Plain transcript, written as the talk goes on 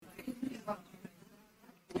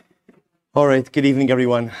All right, good evening,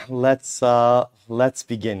 everyone. Let's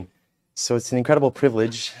begin. So it's an incredible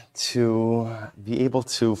privilege to be able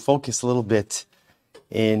to focus a little bit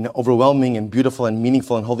in overwhelming and beautiful and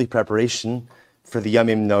meaningful and holy preparation for the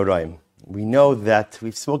Yamim Noraim. We know that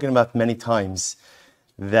we've spoken about many times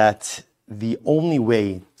that the only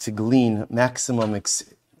way to glean maximum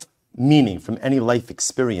meaning from any life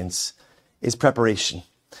experience is preparation.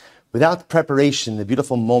 Without preparation, the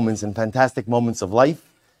beautiful moments and fantastic moments of life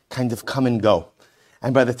kind of come and go.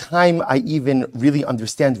 And by the time I even really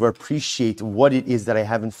understand or appreciate what it is that I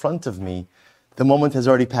have in front of me, the moment has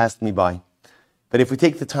already passed me by. But if we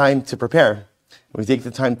take the time to prepare, we take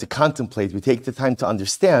the time to contemplate, we take the time to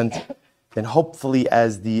understand, then hopefully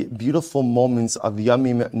as the beautiful moments of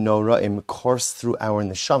Yamim Noraim course through our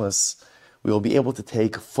neshamas, we will be able to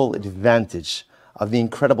take full advantage of the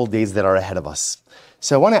incredible days that are ahead of us.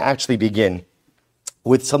 So I want to actually begin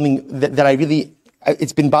with something that I really,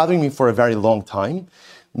 it's been bothering me for a very long time,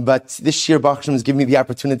 but this year Baruch Hashem has given me the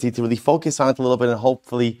opportunity to really focus on it a little bit and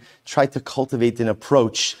hopefully try to cultivate an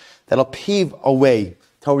approach that'll pave a way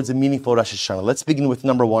towards a meaningful Rosh Hashanah. Let's begin with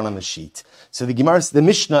number one on the sheet. So the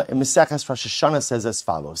Mishnah in Maseches Rosh Hashanah says as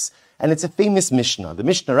follows, and it's a famous Mishnah. The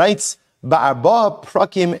Mishnah writes, Ba'arba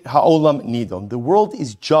prakim ha'olam nidon. The world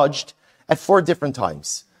is judged at 4 different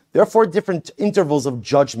times. There are 4 different intervals of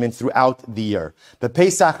judgment throughout the year. But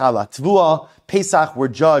Pesach ala Tvua, Pesach we're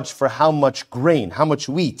judged for how much grain, how much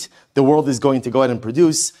wheat the world is going to go ahead and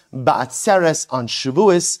produce. Ba'atzeres on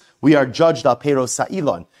Shavuos, we are judged al Pero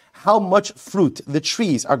Sa'ilon, how much fruit the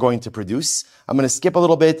trees are going to produce. I'm going to skip a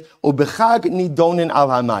little bit. Ubechag nidonin al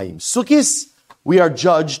hamayim. Sukkis, we are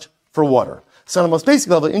judged for water. So on the most basic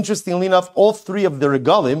level, interestingly enough, all three of the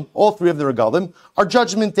regalim are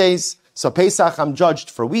judgment days. So Pesach, I'm judged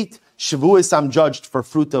for wheat. Shavuos, I'm judged for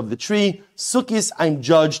fruit of the tree. Sukkis, I'm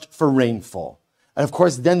judged for rainfall. And of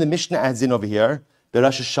course, then the Mishnah adds in over here, the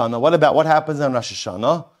Rosh Hashanah. What happens on Rosh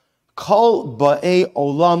Hashanah? Kol ba'ei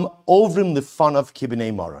olam ovrim lefanav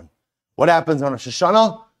kibnei maran. What happens on Rosh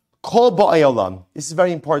Hashanah? Kol ba'ei olam. This is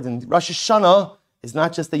very important. Rosh Hashanah is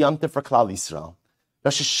not just a Yom Tov for Klal Yisrael.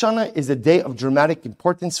 Rosh Hashanah is a day of dramatic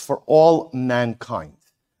importance for all mankind.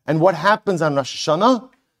 And what happens on Rosh Hashanah?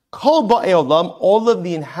 Kol ba'ei olam, all of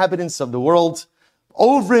the inhabitants of the world,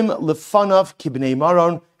 ovrim lefanav kibnei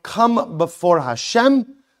maron, come before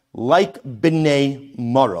Hashem like bnei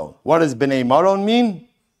maron. What does bnei maron mean?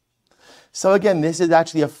 So again, this is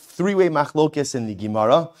actually a 3-way machlokes in the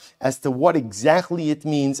Gemara as to what exactly it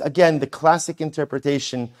means. Again, the classic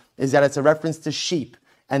interpretation is that it's a reference to sheep.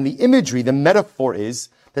 And the imagery, the metaphor is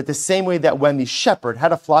that the same way that when the shepherd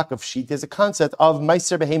had a flock of sheep, there's a concept of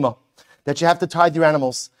meiser behema, that you have to tithe your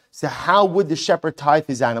animals. So how would the shepherd tithe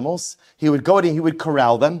his animals? He would go and he would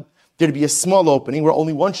corral them. There'd be a small opening where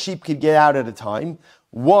only one sheep could get out at a time.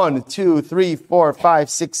 1, 2, 3, 4, 5,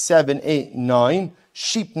 6, 7, 8, 9.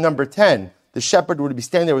 Sheep number 10. The shepherd would be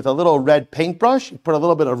standing there with a little red paintbrush. He'd put a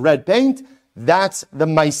little bit of red paint. That's the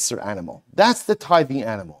meiser animal. That's the tithing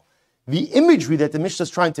animal. The imagery that the Mishnah is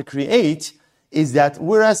trying to create is that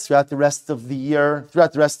whereas throughout the rest of the year,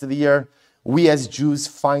 we as Jews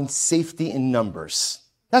find safety in numbers.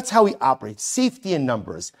 That's how we operate, safety in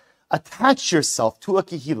numbers. Attach yourself to a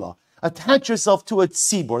kehillah. Attach yourself to a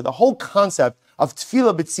tzibur. The whole concept of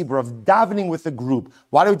tefillah b'tzibur, of davening with a group.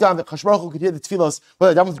 Why do we daven? Kadosh Baruch Hu could hear the tefillos,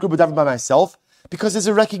 whether I daven with a group or daven by myself. Because there's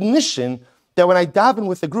a recognition that when I daven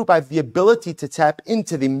with a group, I have the ability to tap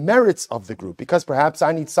into the merits of the group. Because perhaps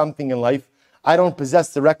I need something in life, I don't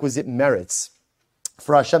possess the requisite merits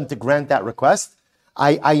for Hashem to grant that request.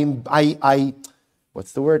 Embed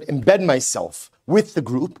myself with the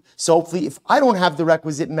group. So hopefully, if I don't have the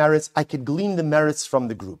requisite merits, I could glean the merits from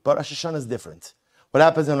the group. But Rosh Hashanah is different. What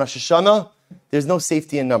happens in Rosh Hashanah? There's no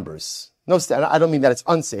safety in numbers. I don't mean that it's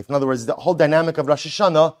unsafe. In other words, the whole dynamic of Rosh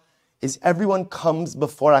Hashanah is everyone comes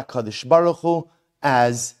before HaKadosh Baruch Hu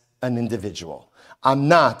as an individual. I'm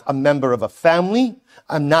not a member of a family.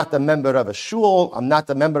 I'm not a member of a shul. I'm not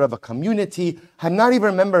a member of a community. I'm not even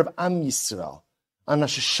a member of Am Yisrael. On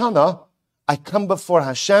Rosh Hashanah, I come before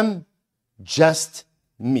Hashem, just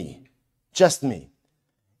me. Just me.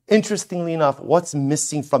 Interestingly enough, what's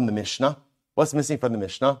missing from the Mishnah?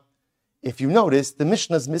 If you notice, the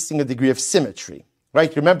Mishnah is missing a degree of symmetry.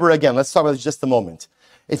 Right? Remember again, let's talk about this just a moment.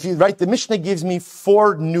 The Mishnah gives me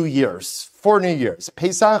 4 new years. 4 new years.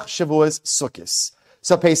 Pesach, Shavuos, Sukkos.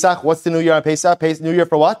 So Pesach, what's the new year on Pesach? New year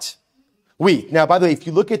for what? Wheat. Now, by the way, if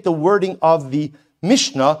you look at the wording of the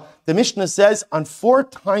Mishnah says on 4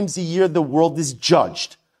 times a year the world is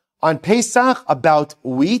judged. On Pesach, about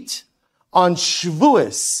wheat. On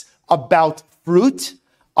Shavuos, about fruit.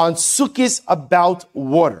 On Sukkos, about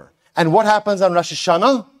water. And what happens on Rosh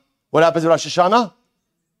Hashanah? What happens at Rosh Hashanah?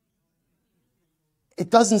 It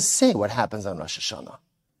doesn't say what happens on Rosh Hashanah.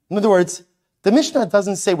 In other words, the Mishnah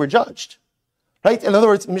doesn't say we're judged. Right? In other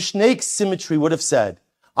words, Mishnaic symmetry would have said,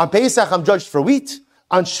 on Pesach I'm judged for wheat,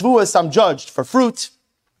 on Shavuos I'm judged for fruit,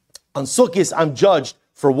 on Sukkot I'm judged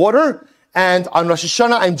for water, and on Rosh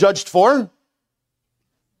Hashanah I'm judged for...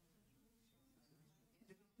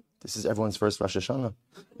 This is everyone's first Rosh Hashanah,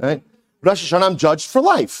 right? Rosh Hashanah I'm judged for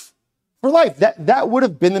life. For life. That would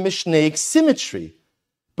have been the Mishnaic symmetry.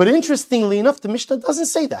 But interestingly enough, the Mishnah doesn't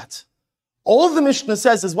say that. All the Mishnah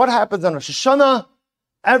says is what happens on Rosh Hashanah,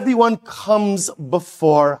 everyone comes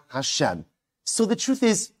before Hashem. So the truth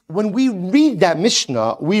is, when we read that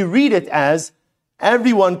Mishnah, we read it as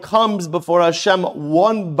everyone comes before Hashem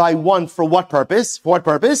one by one. For what purpose? For what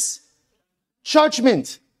purpose?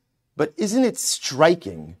 Judgment. But isn't it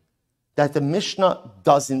striking that the Mishnah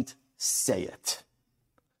doesn't say it?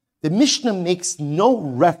 The Mishnah makes no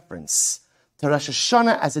reference to Rosh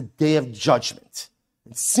Hashanah as a day of judgment.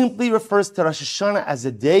 It simply refers to Rosh Hashanah as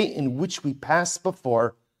a day in which we pass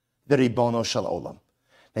before the Ribono Shel Olam.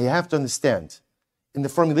 Now you have to understand, in the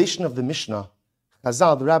formulation of the Mishnah,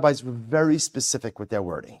 Chazal, the rabbis were very specific with their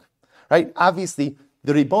wording. Right? Obviously,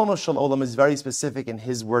 the Ribono Shel Olam is very specific in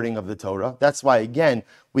his wording of the Torah. That's why, again,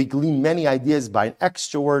 we glean many ideas by an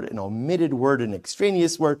extra word, an omitted word, an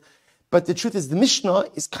extraneous word. But the truth is, the Mishnah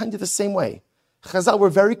is kind of the same way. Chazal were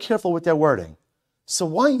very careful with their wording. So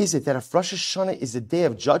why is it that if Rosh Hashanah is a day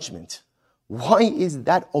of judgment, why is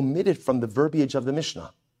that omitted from the verbiage of the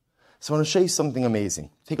Mishnah? So I want to show you something amazing.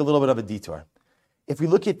 Take a little bit of a detour. If we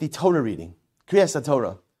look at the Torah reading, Kriyas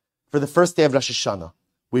HaTorah, for the first day of Rosh Hashanah,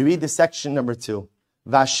 we read the section number 2.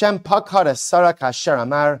 Vashem pakar Sarah kasher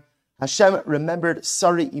amar. Hashem remembered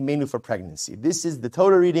Sarah Imenu for pregnancy. This is the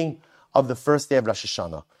Torah reading of the first day of Rosh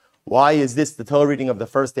Hashanah. Why is this the Torah reading of the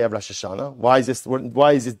first day of Rosh Hashanah? Why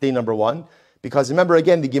is this day number 1? Because remember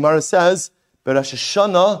again, the Gemara says, Rosh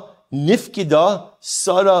Hashanah nifkida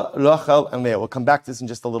Sarah, Rachel, and Leah. We'll come back to this in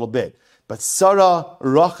just a little bit. But Sarah,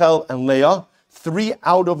 Rachel, and Leah, 3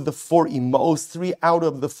 out of the 4 imos, 3 out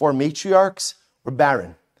of the 4 matriarchs were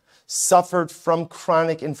barren, suffered from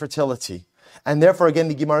chronic infertility. And therefore, again,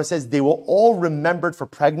 the Gemara says they were all remembered for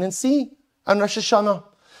pregnancy on Rosh Hashanah.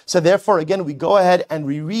 So therefore, again, we go ahead and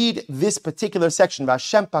we read this particular section.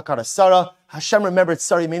 Vashem pakar Sarah. Hashem remembered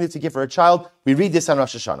Sarah Imenu to give her a child. We read this on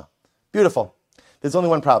Rosh Hashanah. Beautiful. There's only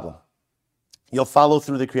one problem. You'll follow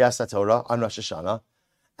through the Kriyas HaTorah on Rosh Hashanah,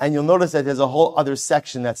 and you'll notice that there's a whole other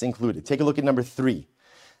section that's included. Take a look at number 3.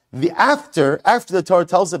 After the Torah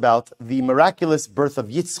tells about the miraculous birth of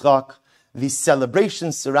Yitzchak, the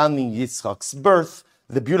celebrations surrounding Yitzchak's birth,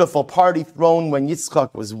 the beautiful party thrown when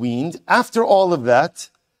Yitzchak was weaned, after all of that,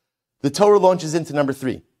 the Torah launches into number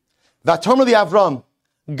 3. V'atomer li Avram,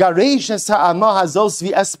 gareish ha'ama hazos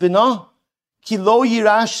v'espina, ki lo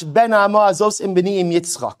yirash ben ha'ama hazos im b'ni im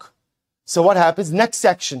Yitzchak. So what happens? Next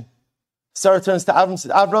section. Sarah turns to Avram and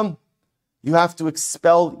says, Avram, you have to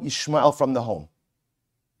expel Yishmael from the home.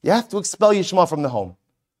 You have to expel Yishmael from the home.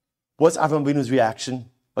 What's Avram Avinu's reaction?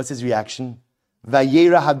 What's his reaction?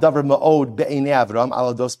 Vayera hadavar ma'od be'einei Avram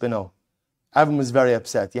ala dos beno. Avram was very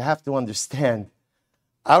upset. You have to understand,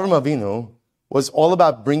 Avram Avinu was all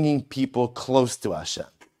about bringing people close to Hashem.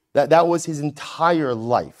 That was his entire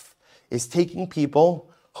life, is taking people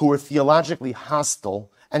who were theologically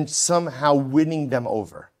hostile and somehow winning them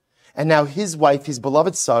over. And now his wife, his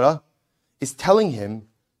beloved Sarah, is telling him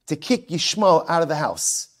to kick Yishmael out of the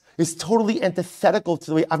house. It's totally antithetical to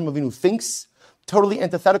the way Avram Avinu thinks, totally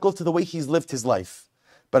antithetical to the way he's lived his life.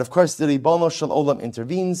 But of course, the Ribono Shel Olam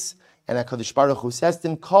intervenes, and HaKadosh Baruch Hu says to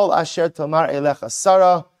him, Kol asher tomar elecha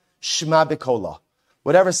Sarah, shma bekola.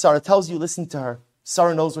 Whatever Sarah tells you, listen to her.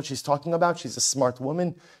 Sarah knows what she's talking about. She's a smart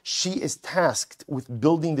woman. She is tasked with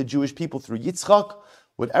building the Jewish people through Yitzchak.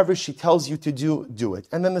 Whatever she tells you to do, do it.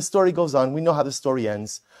 And then the story goes on. We know how the story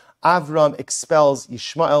ends. Avram expels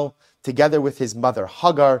Yishmael together with his mother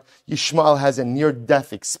Hagar. Yishmael has a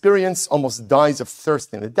near-death experience, almost dies of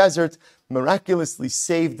thirst in the desert, miraculously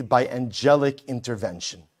saved by angelic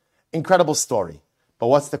intervention. Incredible story. But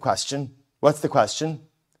what's the question? What's the question?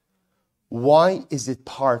 Why is it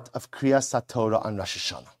part of Kriyas HaTorah on Rosh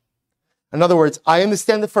Hashanah? In other words, I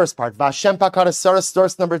understand the first part. Vashem pakar Sarah,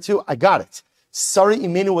 source number 2, I got it. Sarah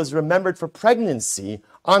Imenu was remembered for pregnancy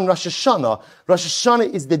on Rosh Hashanah. Rosh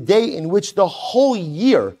Hashanah is the day in which the whole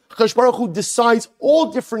year, HaKadosh Baruch Hu decides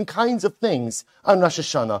all different kinds of things on Rosh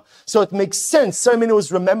Hashanah. So it makes sense. Sarah Imenu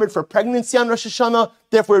was remembered for pregnancy on Rosh Hashanah.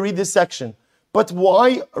 Therefore, read this section. But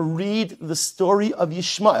why read the story of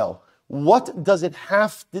Yishmael? What does it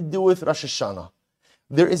have to do with Rosh Hashanah?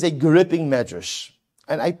 There is a gripping medrash,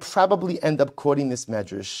 and I probably end up quoting this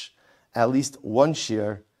medrash at least one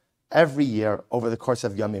shir every year over the course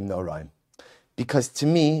of Yamim Noraim. Because to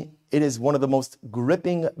me, it is one of the most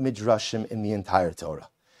gripping midrashim in the entire Torah.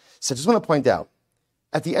 So I just want to point out,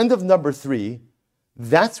 at the end of number 3,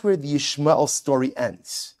 that's where the Yishmael story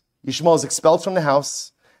ends. Yishmael is expelled from the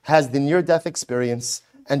house, has the near-death experience,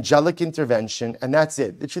 angelic intervention, and that's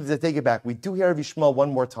it. The truth is, I take it back. We do hear of Yishmael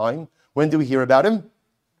one more time. When do we hear about him?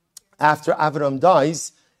 After Avram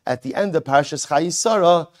dies, at the end of Parashas Chayei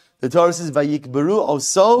Sarah, the Torah says, Vayikberu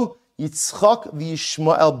oso Yitzchak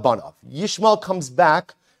v'Yishmael banav. Yishmael comes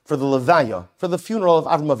back for the Levaya, for the funeral of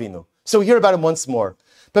Avram Avinu. So we hear about him once more.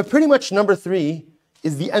 But pretty much number 3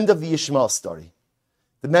 is the end of the Yishmael story.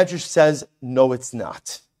 The Medrash says, no, it's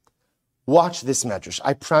not. Watch this Medrash.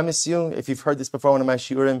 I promise you, if you've heard this before one of my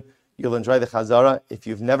shiurim, you'll enjoy the Chazara. If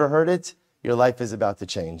you've never heard it, your life is about to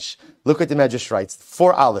change. Look what the Medrash writes.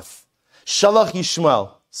 4 Aleph. Shalach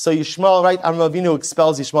Yishmael. So Yishmael, right? Avram Avinu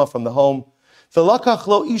expels Yishmael from the home. V'lakach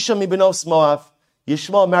lo isha mibenos Moav.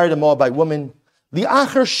 Yishmael married a Moabite woman.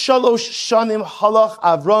 Li'acher shalosh shanim halach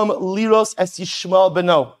Avram liros es Yishmael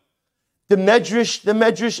beno. The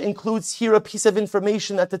Medrash includes here a piece of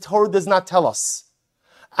information that the Torah does not tell us.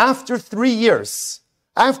 After 3 years,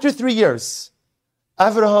 Avraham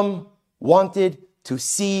wanted to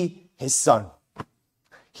see his son.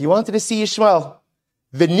 He wanted to see Yishmael.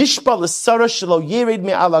 V'nishba l'sara shelo yered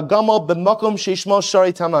me'ala gamal b'makom she'Yishmael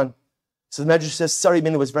shari taman. So the Medrash says Sarai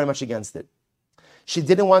Binu was very much against it. She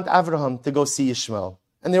didn't want Avraham to go see Yishmael.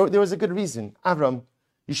 And there was a good reason. Avraham,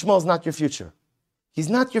 Yishmael's not your future. He's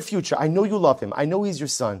not your future. I know you love him. I know he's your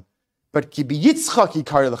son. But ki b'Yitzchak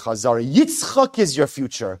yikari l'chazari. Yitzchak is your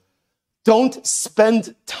future. Don't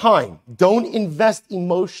spend time. Don't invest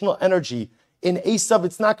emotional energy in Esav.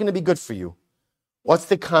 It's not going to be good for you. What's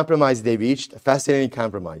the compromise they reached? A fascinating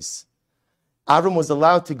compromise. Avram was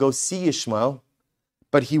allowed to go see Ishmael,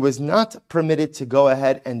 but he was not permitted to go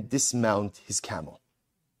ahead and dismount his camel.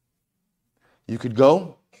 You could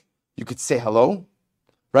go, you could say hello,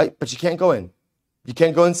 right? But you can't go in. You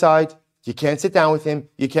can't go inside. You can't sit down with him.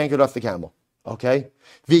 You can't get off the camel. Okay?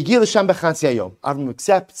 Avram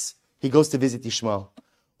accepts. He goes to visit Yishmael.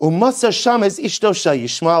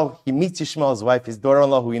 Yishmael. He meets Yishmael's wife, his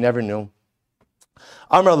daughter-in-law, who he never knew.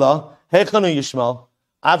 Amrullah, Heichanu Yishmael.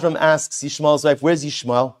 Avram asks Yishmael's wife, where's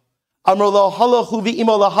Yishmael? Amrullah, Halachu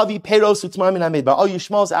v'imo lahavi peros utmar min hamidbar. Oh,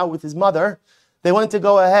 Yishmael's out with his mother. They wanted to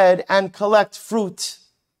go ahead and collect fruit,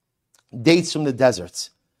 dates from the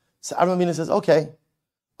desert. So Avram Avinu says, okay.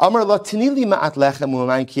 Amrullah, tinili ma'at lechem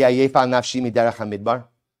u'mayim ki ayefa nafshi miderech hamidbar.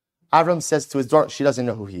 Avram says to his daughter, she doesn't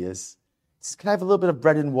know who he is. He says, can I have a little bit of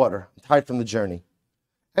bread and water? I'm tired from the journey.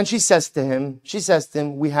 And she says to him,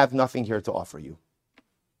 we have nothing here to offer you.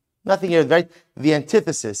 Nothing here, right? The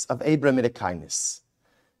antithesis of Abrahamic kindness.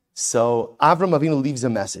 So Avram Avinu leaves a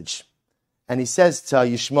message. And he says to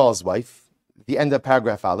Yishmael's wife, the end of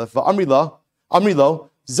paragraph Aleph, Amrilo,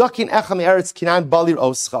 Zakin echam eretz Kinan balir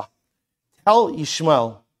oscha. Tell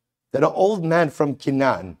Yishmael that an old man from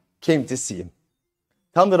Canaan came to see him.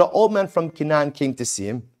 Tell him that an old man from Canaan came to see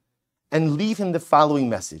him, and leave him the following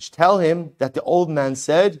message. Tell him that the old man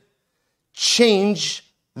said,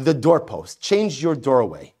 change the doorpost, change your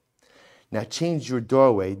doorway. Now, change your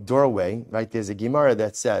doorway, right? There's a Gemara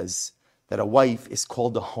that says that a wife is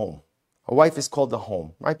called a home. A wife is called a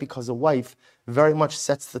home, right? Because a wife very much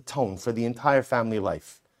sets the tone for the entire family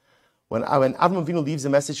life. When Avram Avinu leaves a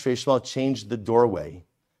message for Yishmael, change the doorway,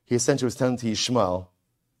 he essentially was telling to Yishmael,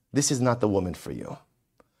 this is not the woman for you.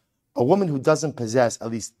 A woman who doesn't possess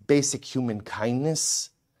at least basic human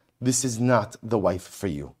kindness, this is not the wife for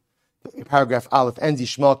you. Paragraph Aleph ends,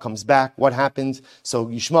 Yishmael comes back. What happened? So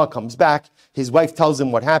Yishmael comes back. His wife tells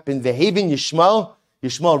him what happened. Ve'havin Yishmael.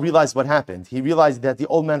 Yishmael realized what happened. He realized that the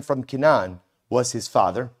old man from Canaan was his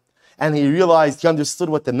father. And he understood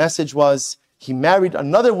what the message was. He married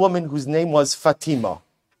another woman whose name was Fatima.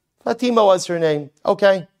 Fatima was her name.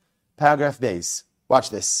 Okay. Paragraph Beis. Watch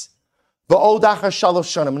this.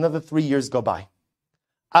 Another 3 years go by.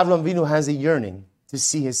 Avram Avinu has a yearning to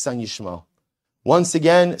see his son Yishmael. Once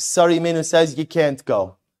again, Sarai Binu says, you can't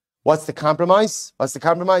go. What's the compromise?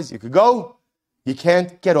 You could go, you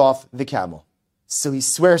can't get off the camel. So he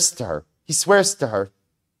swears to her. The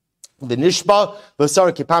Nishba,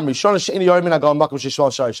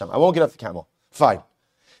 I won't get off the camel. Fine.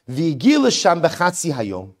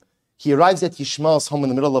 He arrives at Yishmael's home in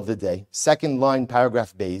the middle of the day. Second line,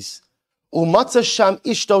 paragraph Beis. Yishmael.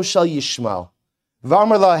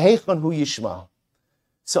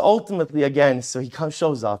 So ultimately, again, so he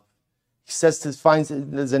shows up. He finds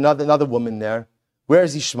there's another woman there.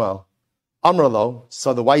 Where's Yishmael? Amralo.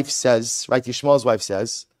 So the wife says, right? Yishmael's wife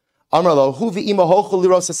says, Oh,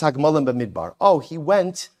 he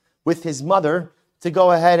went with his mother to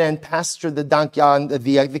go ahead and pasture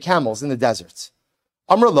the camels in the desert.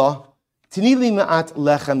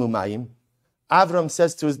 Avram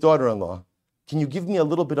says to his daughter-in-law, can you give me a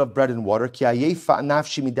little bit of bread and water?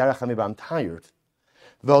 I'm tired.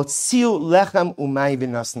 So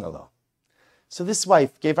this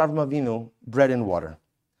wife gave Avram Avinu bread and water.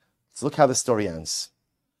 Let's look how the story ends.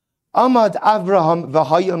 Amad Avraham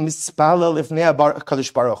v'haya mispalel lifnei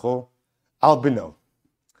HaKadosh Baruch Hu al beno.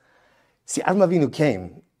 See, Avram Avinu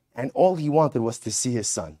came, and all he wanted was to see his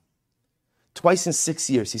son. Twice in 6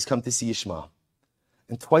 years, he's come to see Yishmael.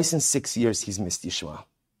 And twice in 6 years, he's missed Yishmael.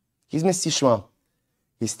 He's missed Yishmael.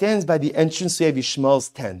 He stands by the entranceway of Yishmael's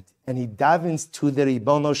tent, and he davens to the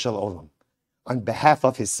Ribono Shel Olam on behalf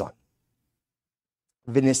of his son.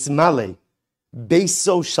 V'nismale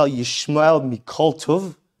beiso shel Yishmael mikol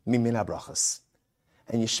tov mimin habrachas.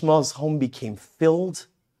 And Yishmael's home became filled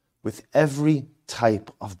with every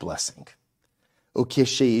type of blessing.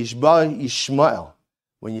 Ukesheyishba Yishmael,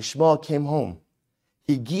 when Yishmael came home,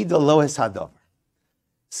 he gida lo es hadavar.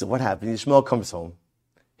 So what happened? Yishmael comes home.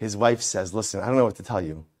 His wife says, listen, I don't know what to tell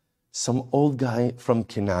you. Some old guy from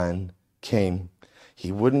Canaan came.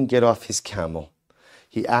 He wouldn't get off his camel.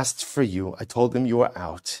 He asked for you. I told him you were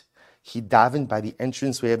out. He davened by the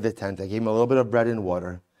entranceway of the tent. I gave him a little bit of bread and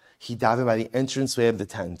water. He davened by the entranceway of the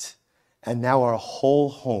tent. And now our whole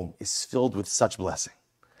home is filled with such blessing.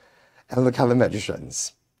 And look how the Medrash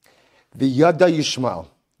ends. V'yada Yishmael.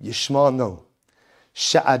 Yishmael no.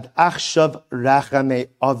 She'ad achshav rachame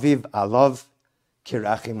aviv alav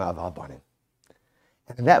kirachim av habanim.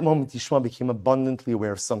 And in that moment, Yishmael became abundantly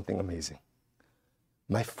aware of something amazing.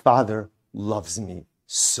 My father loves me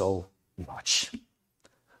so much.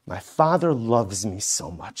 My father loves me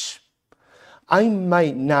so much. I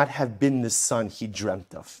might not have been the son he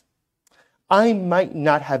dreamt of. I might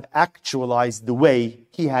not have actualized the way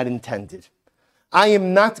he had intended. I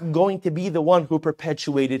am not going to be the one who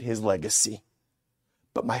perpetuated his legacy.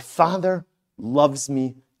 But my father loves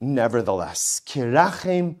me nevertheless.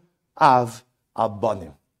 Kirachem av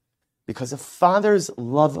abanim. Because a father's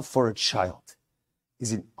love for a child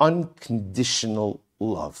is an unconditional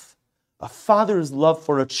love. A father's love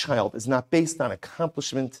for a child is not based on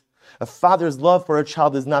accomplishment. A father's love for a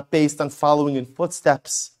child is not based on following in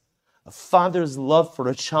footsteps. A father's love for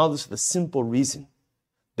a child is for the simple reason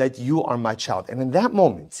that you are my child. And in that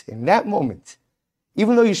moment,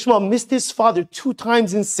 even though Yishmael missed his father 2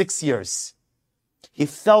 times in 6 years, he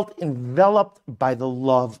felt enveloped by the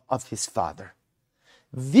love of his father.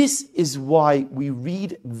 This is why we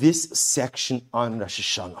read this section on Rosh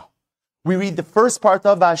Hashanah. We read the first part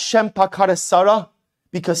of Hashem Pakar Sarah,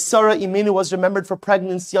 because Sarah Imenu was remembered for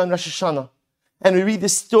pregnancy on Rosh Hashanah. And we read the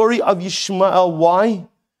story of Yishmael. Why?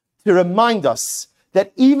 To remind us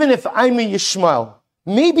that even if I'm a Yishmael,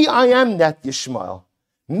 maybe I am that Yishmael.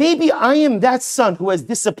 Maybe I am that son who has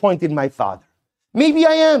disappointed my father. Maybe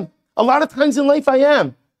I am. A lot of times in life I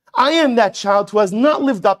am. I am that child who has not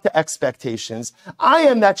lived up to expectations. I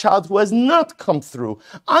am that child who has not come through.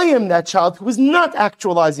 I am that child who is not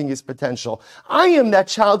actualizing his potential. I am that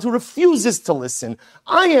child who refuses to listen.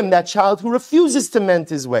 I am that child who refuses to mend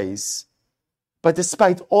his ways. But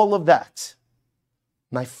despite all of that,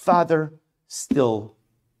 my father still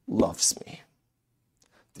loves me.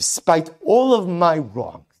 Despite all of my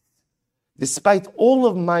wrongs, despite all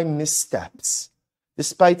of my missteps,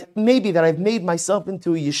 despite maybe that I've made myself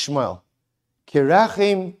into a Yishmael,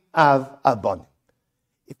 Kirachim av abon.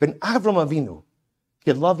 If an Avram Avinu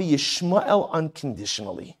could love a Yishmael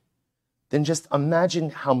unconditionally, then just imagine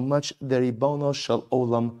how much the Ribono Shel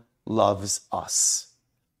Olam loves us.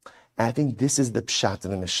 And I think this is the pshat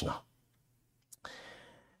in the Mishnah.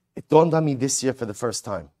 It dawned on me this year for the first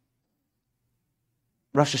time.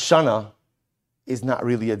 Rosh Hashanah is not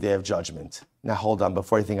really a day of judgment. Now hold on,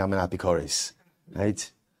 before you think I'm an apikoris,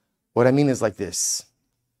 right? What I mean is like this.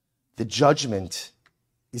 The judgment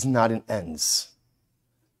is not an ends.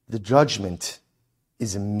 The judgment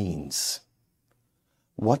is a means.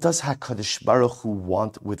 What does HaKadosh Baruch Hu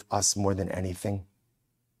want with us more than anything?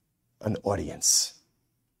 An audience.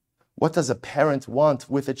 What does a parent want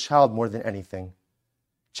with a child more than anything?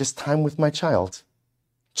 Just time with my child.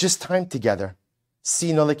 Just time together.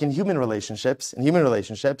 See, like in human relationships,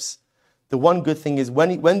 the one good thing is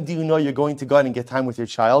when do you know you're going to go out and get time with your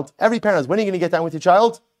child? Every parent knows, when are you going to get time with your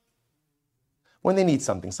child? When they need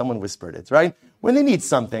something. Someone whispered it, right? When they need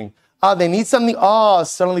something. They need something.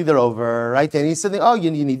 Suddenly they're over, right? They need something.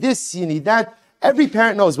 You need this, you need that. Every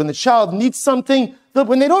parent knows when the child needs something.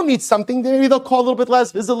 When they don't need something, maybe they'll call a little bit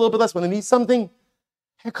less, visit a little bit less. When they need something,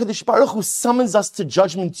 HaKadosh Baruch Hu summons us to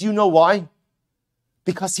judgment. Do you know why?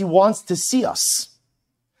 Because He wants to see us.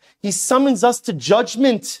 He summons us to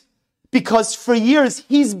judgment because for years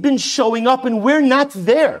He's been showing up and we're not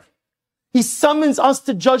there. He summons us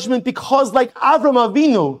to judgment because, like Avram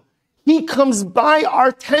Avinu, He comes by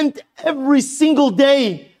our tent every single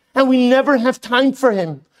day and we never have time for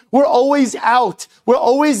Him. We're always out. We're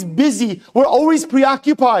always busy. We're always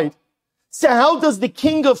preoccupied. So how does the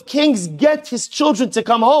King of Kings get His children to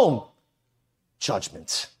come home?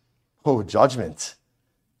 Judgment. Oh, judgment.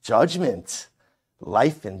 Judgment.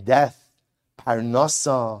 Life and death.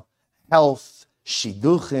 Parnasa. Health.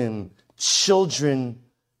 Shidduchim. Children.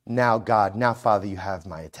 Now, God, now, Father, you have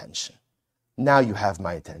my attention. Now you have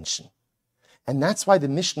my attention. And that's why the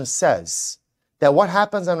Mishnah says that what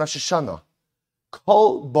happens on Rosh Hashanah?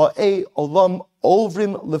 Kol ba'ei olam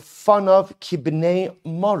ovrim lefanav kibnei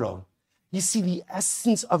moro. You see, the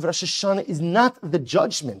essence of Rosh Hashanah is not the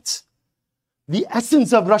judgment. The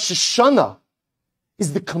essence of Rosh Hashanah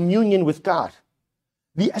is the communion with God.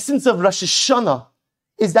 The essence of Rosh Hashanah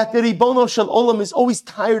is that the Ribono Shel Olam is always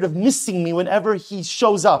tired of missing me whenever He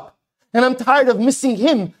shows up. And I'm tired of missing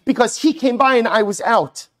Him because He came by and I was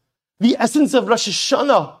out. The essence of Rosh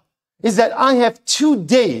Hashanah is that I have 2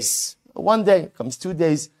 days, one day comes 2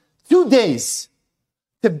 days, 2 days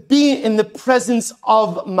to be in the presence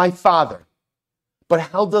of my Father. But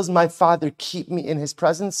how does my Father keep me in His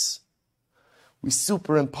presence? We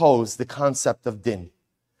superimpose the concept of din.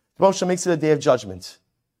 Moshe makes it a day of judgment.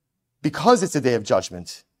 Because it's a day of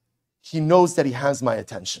judgment, He knows that He has my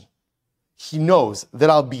attention. He knows that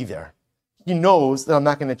I'll be there. He knows that I'm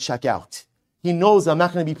not going to check out. He knows that I'm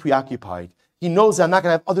not going to be preoccupied. He knows that I'm not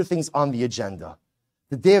going to have other things on the agenda.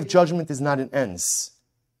 The day of judgment is not an ends.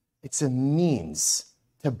 It's a means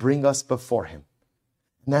to bring us before Him.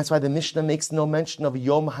 And that's why the Mishnah makes no mention of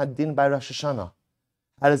Yom Hadin by Rosh Hashanah.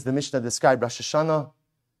 How does the Mishnah describe Rosh Hashanah?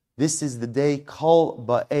 This is the day, Kol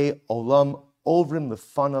Ba'ei Olam Ovrim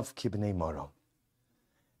Lefanav Kibnei Moro.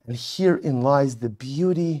 And herein lies the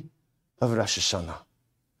beauty of Rosh Hashanah.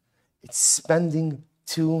 It's spending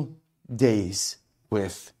 2 days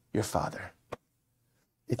with your Father.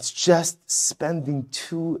 It's just spending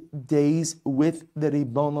 2 days with the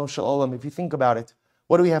Ribono Shel Olam. If you think about it,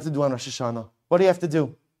 what do we have to do on Rosh Hashanah? What do you have to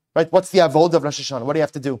do? Right? What's the avodah of Rosh Hashanah? What do you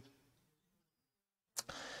have to do?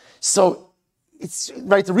 So, it's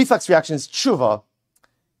right. The reflex reaction is tshuva.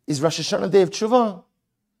 Is Rosh Hashanah a day of tshuva?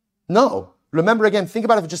 No. Remember again, think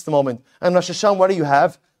about it for just a moment. On Rosh Hashanah, what do you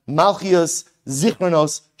have? Malchios,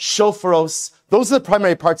 Zichronos, Shofaros. Those are the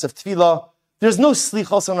primary parts of Tefillah. There's no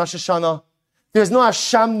Slichos on Rosh Hashanah. There's no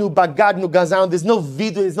Hashamnu, Bagadnu, Gazan. There's no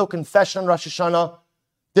Vidu, there's no confession on Rosh Hashanah.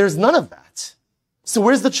 There's none of that. So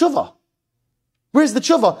where's the tshuva? Where's the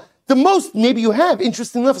tshuva? The most maybe you have,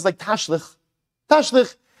 interesting enough, is like Tashlich.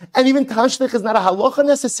 Tashlich. And even Tashlich is not a halacha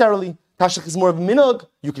necessarily. Tashlich is more of a minhag.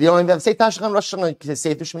 You don't even have to say Tashlich on Rosh Hashanah. You can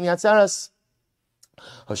say Shmini Atzeres.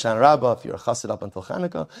 Hoshana Rabbah, if you're a chassid up until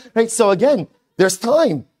Chanukah. Right? So again, there's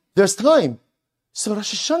time. There's time. So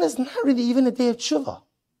Rosh Hashanah is not really even a day of tshuva.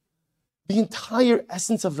 The entire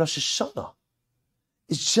essence of Rosh Hashanah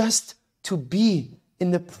is just to be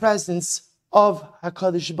in the presence of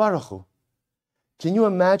HaKadosh Baruch Hu. Can you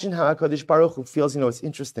imagine how HaKadosh Baruch Hu feels? It's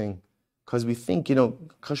interesting because we think,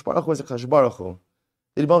 HaKadosh Baruch Hu is HaKadosh Baruch Hu.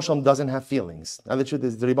 The Ribono Shel Olam doesn't have feelings. Now the truth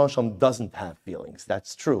is, the Ribono Shel Olam doesn't have feelings.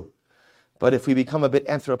 That's true. But if we become a bit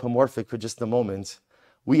anthropomorphic for just a moment,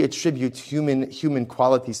 we attribute human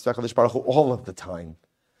qualities to HaKadosh Baruch Hu all of the time.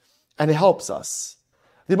 And it helps us.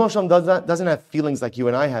 The Ribono Shel Olam doesn't have feelings like you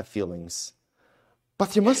and I have feelings. But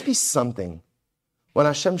there must be something when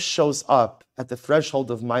Hashem shows up at the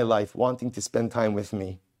threshold of my life wanting to spend time with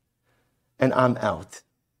me, and I'm out.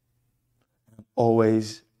 I'm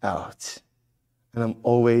always out. And I'm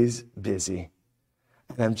always busy.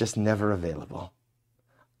 And I'm just never available.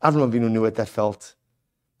 Avram Avinu knew what that felt.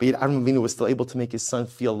 But yet Avram Avinu was still able to make his son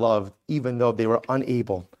feel loved, even though they were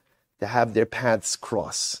unable to have their paths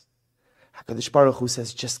cross. HaKadosh Baruch Hu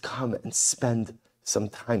says, just come and spend some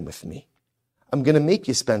time with me. I'm going to make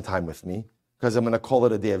you spend time with me, because I'm going to call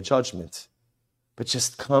it a day of judgment. But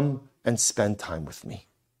just come and spend time with me.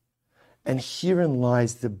 And herein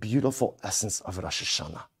lies the beautiful essence of Rosh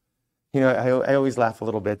Hashanah. I always laugh a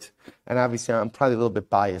little bit, and obviously I'm probably a little bit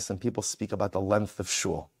biased, and people speak about the length of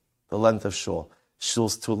shul. The length of shul.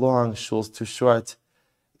 Shul's too long, shul's too short.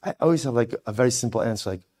 I always have like a very simple answer,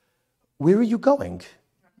 like, where are you going?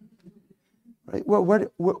 Right?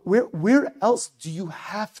 Where else do you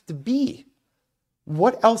have to be?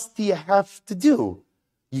 What else do you have to do?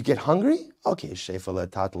 You get hungry? Okay, shefala,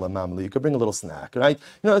 tatala, mamlu. You could bring a little snack, right?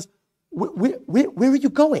 Where are you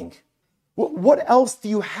going? What else do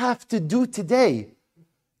you have to do today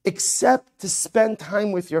except to spend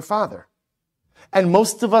time with your father? And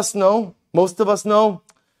most of us know,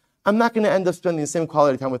 I'm not going to end up spending the same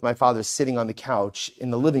quality time with my father sitting on the couch in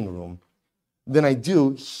the living room than I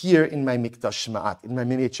do here in my Mikdash Ma'at, in my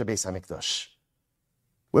miniature Beis HaMikdash.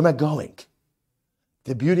 Where am I going?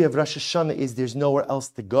 The beauty of Rosh Hashanah is there's nowhere else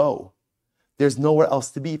to go. There's nowhere else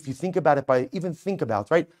to be. If you think about it, right?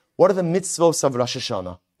 What are the mitzvos of Rosh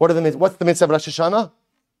Hashanah? What's the mitzvah of Rosh Hashanah?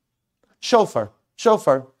 Shofar.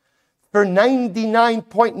 For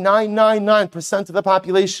 99.999% of the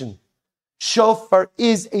population, shofar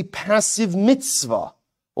is a passive mitzvah.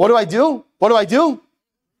 What do I do?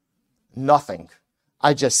 Nothing.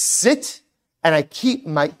 I just sit and I keep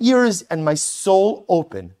my ears and my soul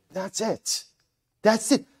open. That's it.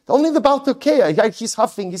 Only the Baal Tokea, he's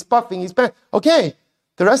huffing, he's puffing, okay.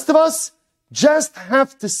 The rest of us just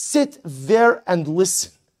have to sit there and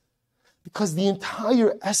listen. Because the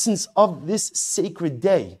entire essence of this sacred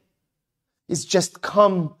day is just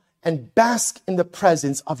come and bask in the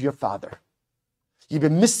presence of your Father. You've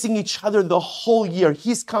been missing each other the whole year.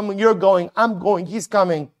 He's coming, you're going, I'm going, he's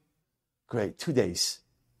coming. Great, 2 days.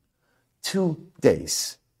 2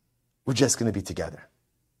 days. We're just going to be together.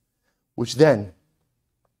 Which then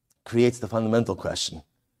creates the fundamental question.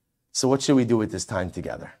 So what should we do with this time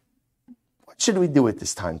together?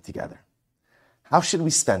 How should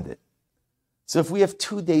we spend it? So if we have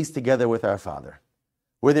 2 days together with our Father,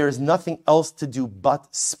 where there is nothing else to do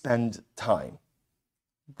but spend time,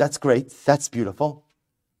 that's great, that's beautiful.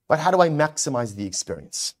 But how do I maximize the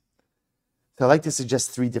experience? So I'd like to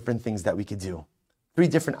suggest 3 different things that we could do. 3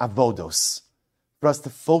 different avodos for us to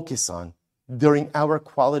focus on during our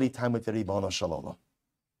quality time with the Ribono Shel Olam.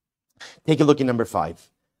 Take a look at number 5.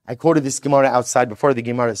 I quoted this Gemara outside before. The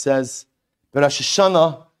Gemara says, Rosh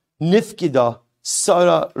Hashanah nifkida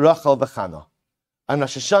Sarah Rachel v'Chana. On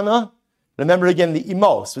Rosh Hashanah, remember again the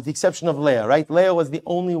imos, with the exception of Leah, right? Leah was the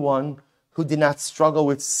only one who did not struggle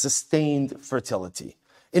with sustained infertility.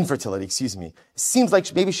 It seems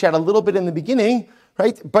like maybe she had a little bit in the beginning,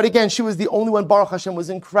 right? But again, she was the only one, Baruch Hashem, was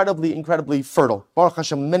incredibly fertile. Baruch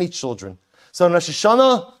Hashem, many children. So in Rosh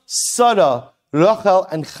Hashanah, Sarah, Rachel,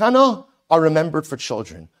 and Chana are remembered for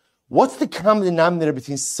children. What's the common denominator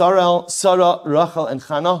between Sarah, Rachel, and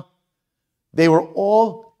Chana? They were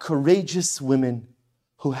all courageous women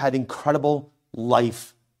who had incredible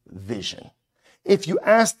life vision. If you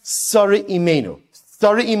asked Sarah Imenu,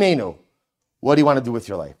 what do you want to do with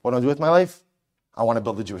your life? What do I want to do with my life? I want to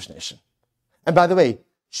build a Jewish nation. And by the way,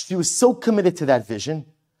 she was so committed to that vision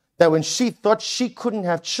that when she thought she couldn't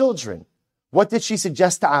have children, what did she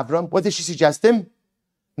suggest to Avram? What did she suggest him?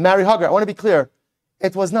 Marry Hagar. I want to be clear.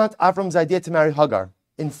 It was not Avram's idea to marry Hagar.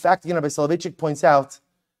 In fact, Rabbi Soloveitchik points out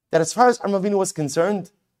that as far as Avram Avinu was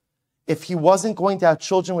concerned, if he wasn't going to have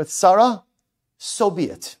children with Sarah, so be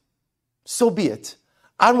it. Avram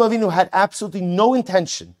Avinu had absolutely no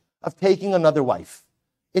intention of taking another wife.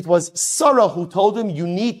 It was Sarah who told him, you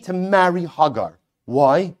need to marry Hagar.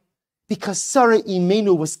 Why? Because Sarah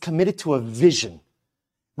Imenu was committed to a vision.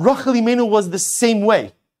 Rachel Imenu was the same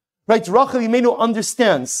way. Right? Rachel Imenu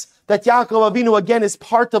understands that Yaakov Avinu again is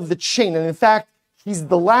part of the chain. And in fact, he's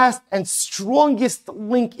the last and strongest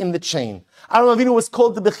link in the chain. Avram Avinu was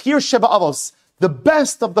called the Bechir Sheva Avos, the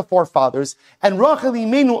best of the forefathers. And Rachel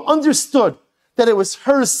Imenu understood that it was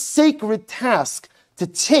her sacred task to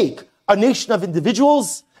take a nation of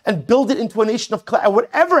individuals and build it into a nation of class. And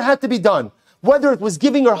whatever had to be done, whether it was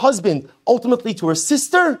giving her husband ultimately to her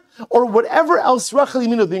sister, or whatever else, Rachel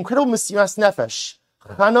Imenu, the incredible Mesiras Nefesh.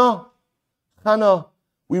 Chana,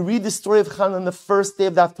 we read the story of Chana on the first day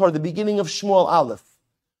of the Haftarah, the beginning of Shmuel Aleph.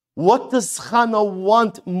 What does Chana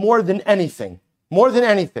want more than anything?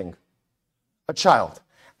 A child.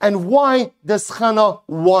 And why does Chana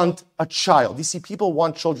want a child? You see, people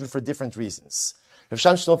want children for different reasons. Rav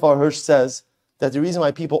Sham Shlomo Hirsch says that the reason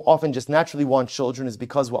why people often just naturally want children is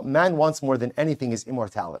because what man wants more than anything is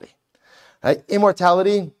immortality. Right?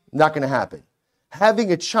 Immortality, not going to happen.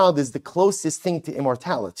 Having a child is the closest thing to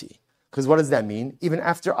immortality. Because what does that mean? Even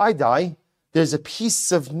after I die, there's a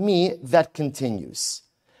piece of me that continues.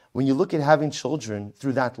 When you look at having children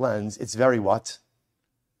through that lens, it's very what?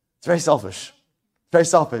 It's very selfish.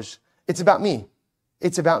 It's about me.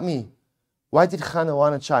 Why did Chana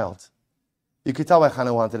want a child? You could tell why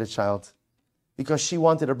Chana wanted a child. Because she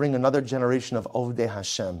wanted to bring another generation of Ovdei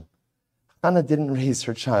Hashem. Chana didn't raise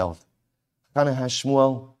her child. Chana has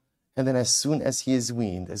Shmuel, and then as soon as he is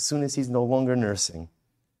weaned, as soon as he's no longer nursing,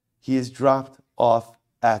 he is dropped off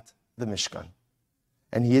at the Mishkan.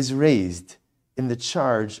 And he is raised in the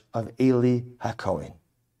charge of Eli HaKohen.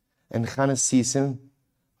 And Chana sees him,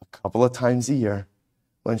 a couple of times a year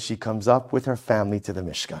when she comes up with her family to the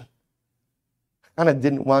Mishkan. Hannah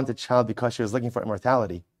didn't want a child because she was looking for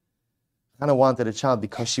immortality. Hannah wanted a child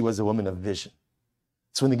because she was a woman of vision.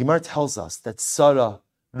 So when the Gemara tells us that Sarah,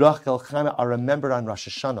 Rachel, Hannah are remembered on Rosh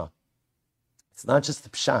Hashanah, it's not just the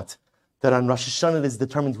pshat that on Rosh Hashanah it is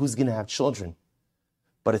determined who's going to have children,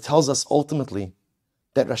 but it tells us ultimately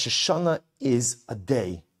that Rosh Hashanah is a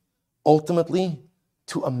day, ultimately,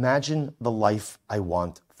 to imagine the life I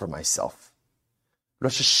want for myself.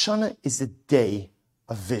 Rosh Hashanah is a day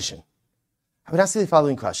of vision. I would ask you the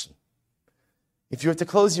following question. If you were to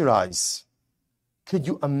close your eyes, can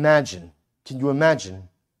you imagine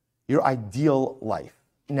your ideal life?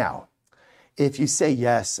 Now, if you say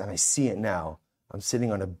yes, and I see it now, I'm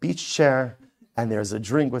sitting on a beach chair, and there's a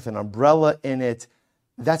drink with an umbrella in it,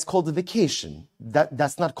 that's called a vacation.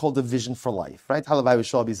 That's not called a vision for life, right?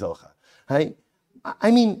 Right?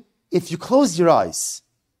 I mean, if you close your eyes,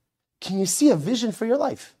 can you see a vision for your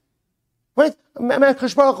life? Right?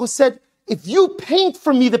 HaKadosh Baruch Hu said, if you paint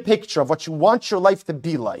for me the picture of what you want your life to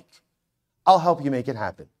be like, I'll help you make it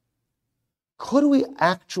happen. Could we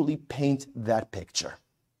actually paint that picture?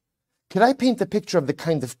 Could I paint a picture of the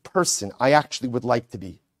kind of person I actually would like to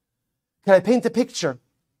be? Could I paint a picture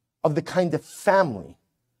of the kind of family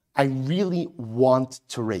I really want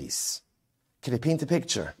to raise? Could I paint a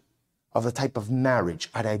picture of the type of marriage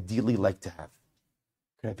I'd ideally like to have?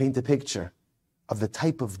 Could I paint a picture of the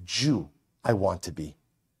type of Jew I want to be?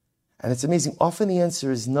 And it's amazing. Often the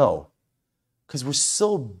answer is no, because we're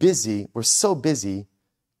so busy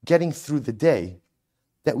getting through the day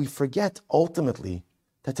that we forget ultimately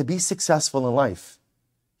that to be successful in life,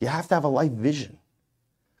 you have to have a life vision.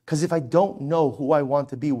 Because if I don't know who I want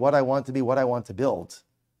to be, what I want to build,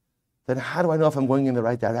 then how do I know if I'm going in the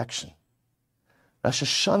right direction? Rosh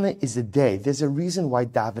Hashanah is a day. There's a reason why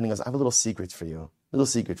davening is. I have a little secret for you.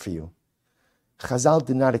 Chazal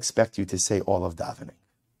did not expect you to say all of davening.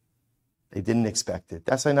 They didn't expect it.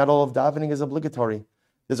 That's why not all of davening is obligatory.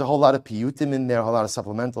 There's a whole lot of piyutim in there, a whole lot of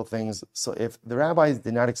supplemental things. So if the rabbis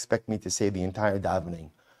did not expect me to say the entire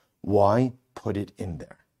davening, why put it in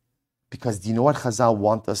there? Because do you know what Chazal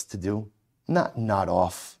want us to do? Not nod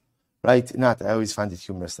off, right? I always find it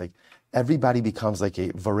humorous. Like everybody becomes like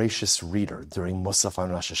a voracious reader during Musaf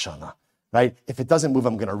on Rosh Hashanah, right? If it doesn't move,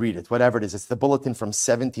 I'm going to read it, whatever it is. It's the bulletin from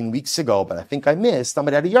 17 weeks ago, but I think I missed. I'm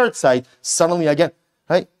at a yard site. Suddenly again,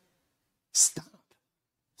 right?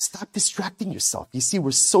 Stop distracting yourself. You see,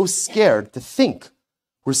 we're so scared to think.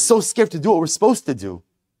 We're so scared to do what we're supposed to do.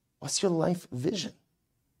 What's your life vision?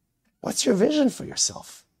 What's your vision for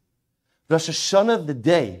yourself? Rosh Hashanah, the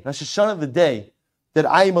day that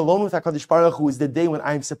I am alone with HaKadosh Baruch Hu is the day when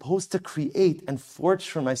I am supposed to create and forge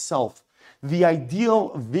for myself the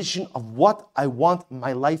ideal vision of what I want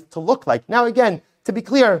my life to look like. Now again, to be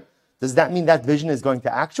clear, does that mean that vision is going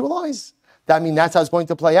to actualize? That mean that's how it's going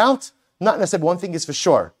to play out? Not necessarily. One thing is for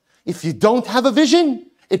sure. If you don't have a vision,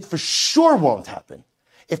 it for sure won't happen.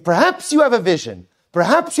 If perhaps you have a vision,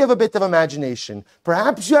 perhaps you have a bit of imagination,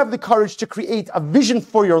 perhaps you have the courage to create a vision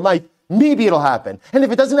for your life, maybe it'll happen. And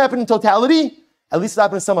if it doesn't happen in totality, at least it'll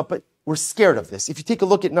happen in some, but we're scared of this. If you take a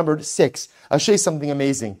look at number 6, I'll show you something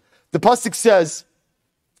amazing. The pasuk says,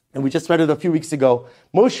 and we just read it a few weeks ago,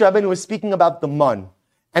 Moshe Rabbeinu was speaking about the man.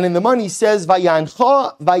 And in the man he says,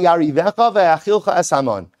 Vayancha vayarivecha vayachilcha es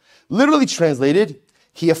haman. Literally translated,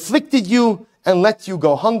 he afflicted you and let you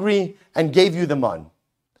go hungry and gave you the man.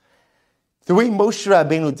 The way Moshe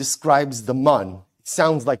Rabbeinu describes the man, it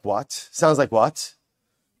sounds like what?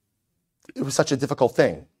 It was such a difficult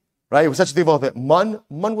thing, right? It was such a difficult thing.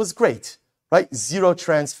 Man was great, right? 0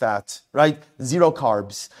 trans fat, right? 0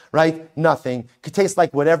 carbs, right? Nothing. Could taste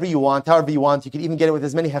like whatever you want, however you want. You could even get it with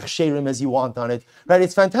as many hechsherim as you want on it, right?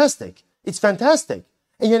 It's fantastic.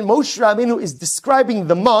 And yet Moshe Rabbeinu is describing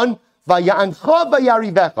the man,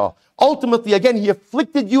 ultimately, again, he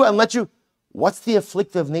afflicted you and let you. What's the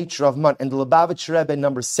afflictive nature of man? And the Lubavitch Rebbe,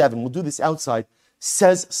 number 7, we'll do this outside,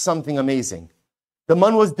 says something amazing. The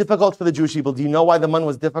man was difficult for the Jewish people. Do you know why the man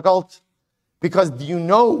was difficult? Because do you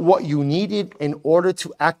know what you needed in order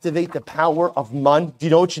to activate the power of man? Do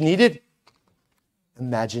you know what you needed?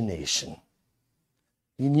 Imagination.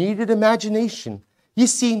 You needed imagination. You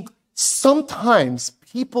see, sometimes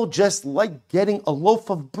people just like getting a loaf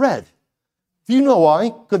of bread. Do you know why?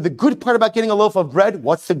 Because the good part about getting a loaf of bread,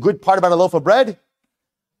 what's the good part about a loaf of bread?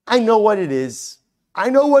 I know what it is. I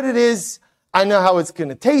know how it's going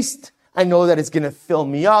to taste. I know that it's going to fill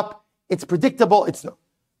me up. It's predictable.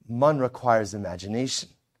 Man requires imagination.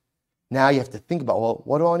 Now you have to think about, well,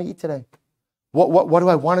 what do I want to eat today? What do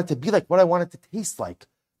I want it to be like? What do I want it to taste like?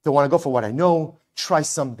 Do I want to go for what I know? Try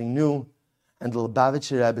something new? And the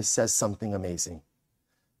Lubavitcher Rebbe says something amazing.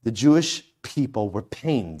 The Jewish people were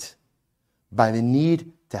pained by the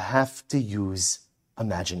need to have to use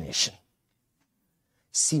imagination.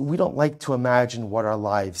 See, we don't like to imagine what our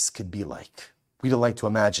lives could be like. We don't like to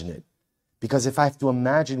imagine it. Because if I have to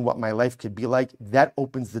imagine what my life could be like, that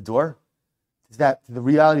opens the door to the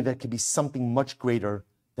reality that could be something much greater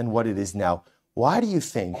than what it is now. Why do you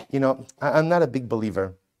think? I'm not a big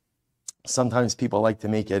believer. Sometimes people like to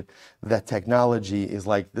make it that technology is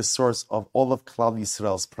like the source of all of Klal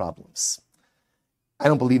Yisrael's problems. I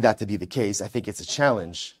don't believe that to be the case. I think it's a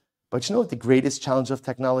challenge. But you know what the greatest challenge of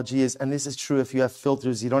technology is? And this is true if you have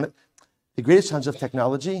filters, the greatest challenge of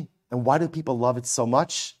technology, and why do people love it so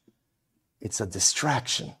much? It's a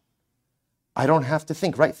distraction. I don't have to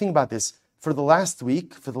think, right? Think about this. For the last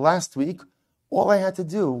week, all I had to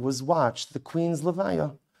do was watch the Queen's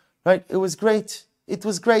Levaya, right? It was great. It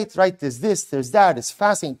was great, right? There's this, there's that, it's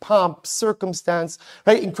fascinating, pomp, circumstance,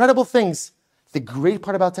 right? Incredible things. The great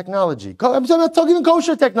part about technology, I'm not talking even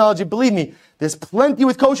kosher technology, believe me, there's plenty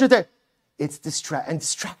with kosher tech. It's and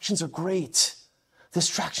distractions are great.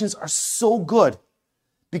 Distractions are so good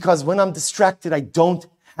because when I'm distracted, I don't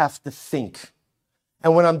have to think.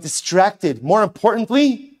 And when I'm distracted, more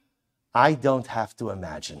importantly, I don't have to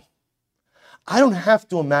imagine. I don't have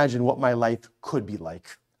to imagine what my life could be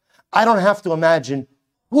like. I don't have to imagine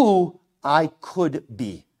who I could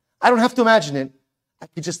be. I don't have to imagine it. I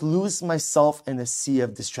could just lose myself in a sea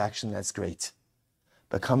of distraction. That's great.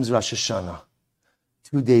 But comes Rosh Hashanah,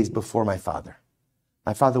 2 days before my father.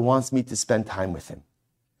 My father wants me to spend time with him.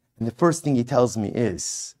 And the first thing he tells me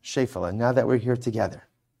is, Shefala, now that we're here together,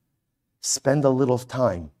 spend a little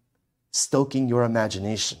time stoking your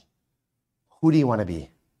imagination. Who do you want to be?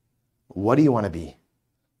 What do you want to be?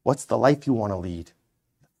 What's the life you want to lead?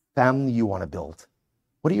 The family you want to build?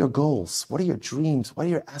 What are your goals? What are your dreams? What are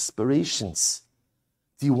your aspirations?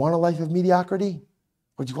 Do you want a life of mediocrity?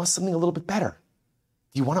 Or do you want something a little bit better?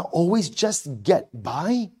 Do you want to always just get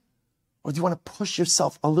by? Or do you want to push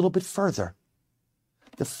yourself a little bit further?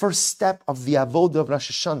 The first step of the avodah of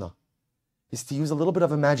Rosh Hashanah is to use a little bit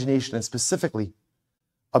of imagination, and specifically,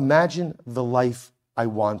 imagine the life I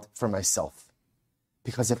want for myself.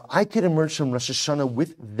 Because if I could emerge from Rosh Hashanah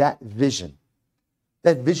with that vision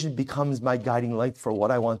becomes my guiding light for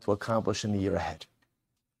what I want to accomplish in the year ahead.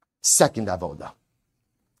 Second avodah.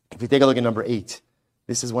 If you take a look at number 8,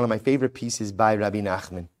 this is one of my favorite pieces by Rabbi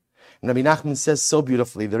Nachman. And Rabbi Nachman says so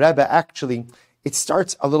beautifully, the Rebbe actually, it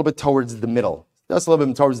starts a little bit towards the middle. Just a little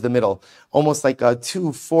bit towards the middle, almost like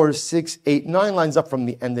 2, 4, 6, 8, 9 lines up from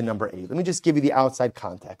the end of number 8. Let me just give you the outside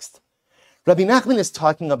context. Rabbi Nachman is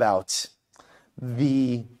talking about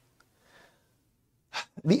the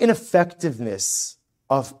ineffectiveness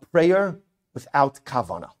of prayer without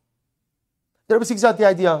kavanah. The Rebbe speaks out the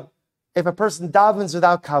idea, if a person davens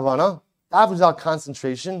without kavanah, davens without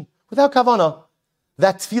concentration, without kavanah,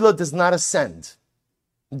 that tefillah does not ascend.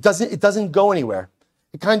 It doesn't go anywhere.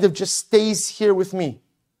 It kind of just stays here with me.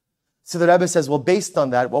 So the Rebbe says, well, based on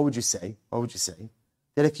that, what would you say?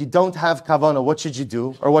 That if you don't have kavanah, what should you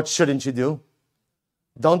do? Or what shouldn't you do?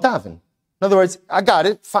 Don't daven. In other words, I got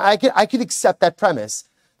it. I could accept that premise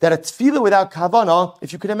that a tefillah without kavanah,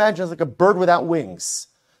 if you could imagine, is like a bird without wings.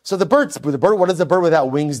 So the bird, what does the bird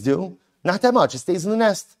without wings do? Not that much. It stays in the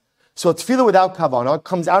nest. So a tefillah without kavanah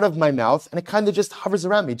comes out of my mouth and it kind of just hovers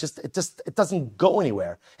around me. It doesn't go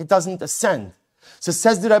anywhere. It doesn't ascend. So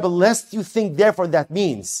says the Rebbe, lest you think, therefore, that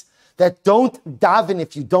means that don't daven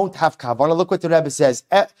if you don't have kavanah. Look what the Rebbe says.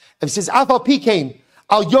 If he says, Afal Pi came,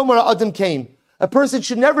 Al Yomer Adam came. A person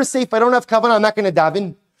should never say, if I don't have kavanah, I'm not going to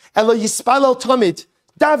daven. Elo Yispal Al Tamid.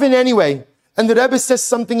 Daven anyway. And the Rebbe says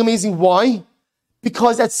something amazing. Why?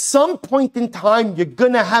 Because at some point in time, you're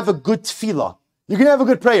going to have a good tefillah. You're going to have a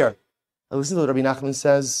good prayer. Now listen to what Rabbi Nachman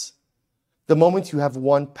says. The moment you have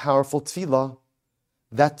one powerful tefillah,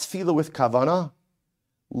 that tefillah with kavanah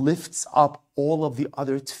lifts up all of the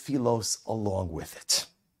other tefillos along with it.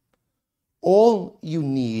 All you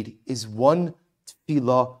need is one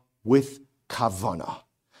tefillah with kavanah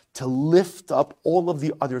to lift up all of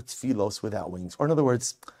the other tefillos without wings. Or in other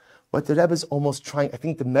words, what the Rebbe is almost trying, I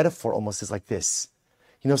think the metaphor almost is like this.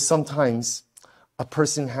 Sometimes a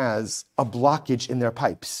person has a blockage in their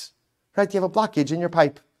pipes, right? You have a blockage in your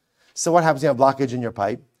pipe. So what happens when you have a blockage in your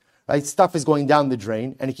pipe? Right? Stuff is going down the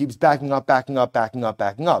drain and it keeps backing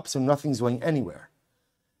up. So nothing's going anywhere.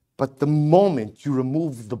 But the moment you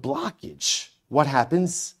remove the blockage, what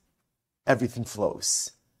happens? Everything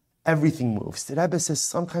flows. Everything moves. The Rebbe says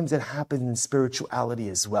sometimes it happens in spirituality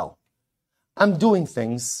as well. I'm doing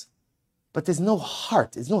things, but there's no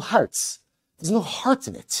heart. There's no hearts. There's no heart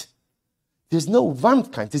in it. There's no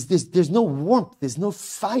Warmkeit, there's no warmth, there's no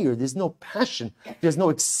fire, there's no passion, there's no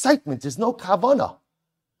excitement, there's no kavanah.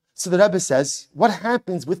 So the Rebbe says, what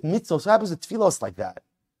happens with mitzvos, what happens with tefillos like that?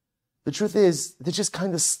 The truth is, they're just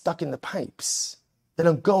kind of stuck in the pipes. They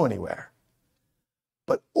don't go anywhere.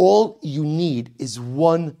 But all you need is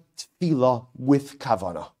one tefillah with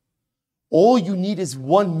kavanah. All you need is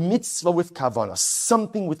one mitzvah with kavanah,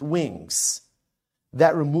 something with wings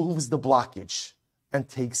that removes the blockage and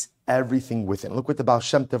takes everything with it. Look what the Baal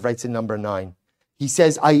Shem Tov writes in number 9. He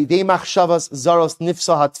says, "Ayidei machshavas zaros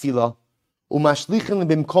nifsa hatfila umashlichin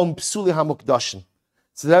bimkom psuli hamukdashin."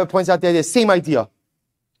 So the Rebbe points out there the same idea.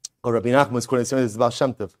 Or Rabbi Nachman is quoting this Baal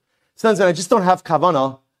Shem Tov. Sometimes when I just don't have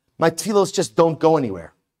kavanah, my tefillos just don't go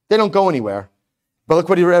anywhere. They don't go anywhere. But look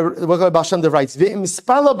what Baal Shem Tov writes. V'im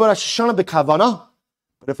mispala b'Rosh Hashanah b'kavanah.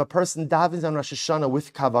 But if a person davens on Rosh Hashanah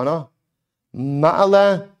with kavanah,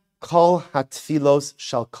 ma'ala kol hatfilos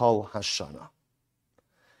shall kol Hashanah.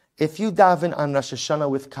 If you daven on Rosh Hashanah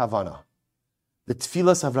with kavanah, the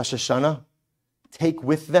tefillos of Rosh Hashanah take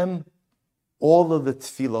with them all of the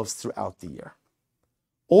tefillos throughout the year.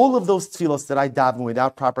 All of those tefillos that I daven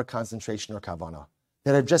without proper concentration or kavanah,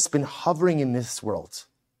 that have just been hovering in this world,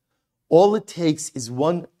 all it takes is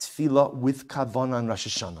one tefillah with kavanah on Rosh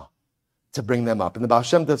Hashanah to bring them up. And the Baal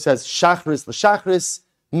Shem Tov says, Shachris l'shachris,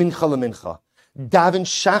 mincha l'mincha. Daven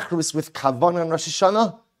shachris with kavanah on Rosh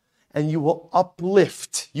Hashanah, and you will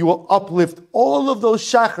uplift all of those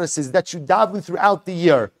shachrises that you daven throughout the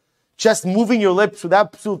year, just moving your lips with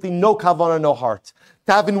absolutely no kavanah, no heart.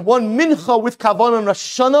 Daven one mincha with kavanah on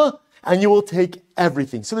Rosh Hashanah, and you will take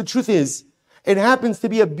everything. So the truth is, it happens to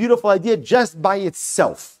be a beautiful idea just by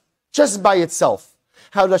itself. Just by itself.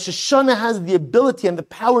 How Rosh Hashanah has the ability and the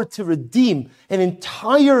power to redeem an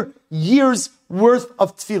entire year's worth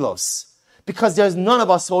of tefillos. Because there's none of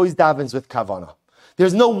us who always davens with kavanah.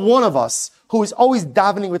 There's no one of us who is always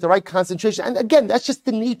davening with the right concentration. And again, that's just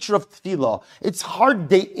the nature of tefillah. It's hard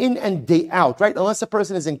day in and day out, right? Unless a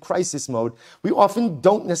person is in crisis mode, we often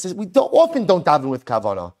don't daven with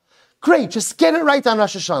kavanah. Great, just get it right on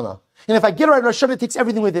Rosh Hashanah. And if I get it right on Rosh Hashanah, it takes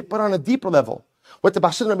everything with it, but on a deeper level. What the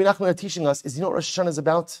Baal Shem Tov and Rabbi Nachman are teaching us is, you know what Rosh Hashanah is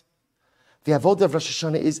about? The avodah of Rosh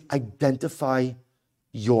Hashanah is identify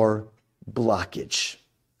your blockage.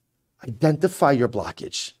 Identify your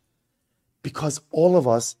blockage. Because all of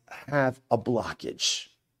us have a blockage.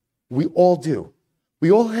 We all do.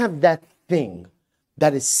 We all have that thing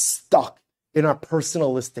that is stuck in our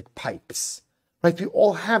personalistic pipes. Right? We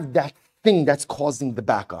all have that thing that's causing the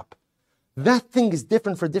backup. That thing is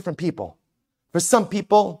different for different people. For some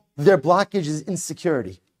people, their blockage is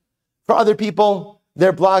insecurity. For other people,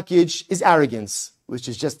 their blockage is arrogance, which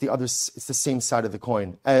is just it's the same side of the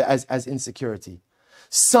coin as insecurity.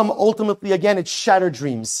 Some ultimately, again, it's shattered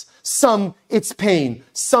dreams. Some it's pain.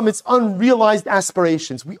 Some it's unrealized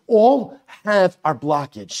aspirations. We all have our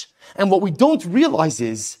blockage. And what we don't realize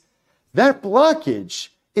is that blockage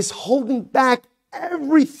is holding back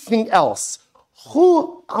everything else.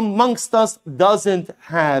 Who amongst us doesn't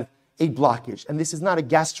have a blockage? And this is not a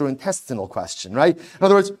gastrointestinal question, right? In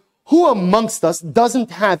other words, who amongst us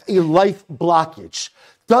doesn't have a life blockage,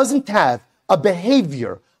 doesn't have a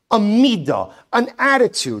behavior, a midah, an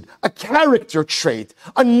attitude, a character trait,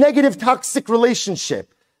 a negative toxic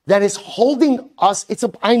relationship that is holding us?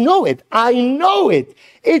 I know it.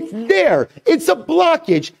 It's there. It's a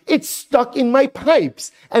blockage. It's stuck in my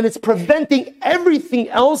pipes, and it's preventing everything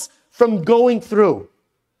else from going through.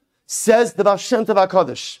 Says the Baal Shem Tov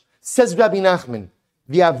HaKadosh, says Rabbi Nachman,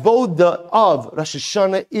 the avodah of Rosh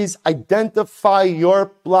Hashanah is identify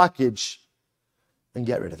your blockage and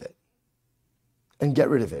get rid of it. And get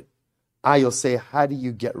rid of it. You'll say, how do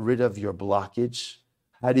you get rid of your blockage?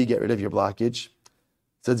 How do you get rid of your blockage?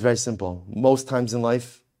 So it's very simple. Most times in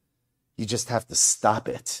life, you just have to stop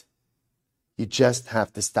it. You just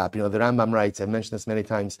have to stop. You know, the Rambam writes, I've mentioned this many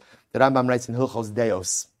times, the Rambam writes in Hilchos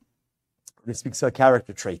Deos, he speaks about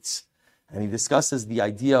character traits. And he discusses the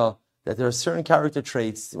idea that there are certain character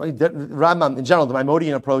traits. The Rambam, in general, the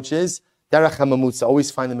Maimonidean approach is, Derech HaMamutza, always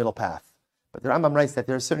find the middle path. But the Rambam writes that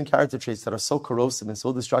there are certain character traits that are so corrosive and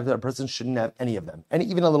so destructive that a person shouldn't have any of them, and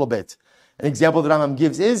even a little bit. An example the Rambam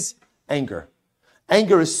gives is anger.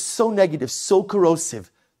 Anger is so negative, so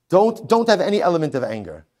corrosive. Don't have any element of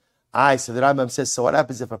anger. So the Rambam says, so what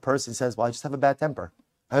happens if a person says, well, I just have a bad temper.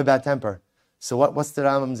 I have a bad temper. So what's the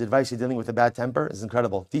Rambam's advice for dealing with a bad temper? It's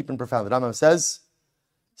incredible, deep and profound. The Rambam says,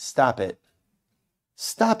 stop it.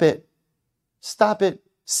 Stop it. Stop it.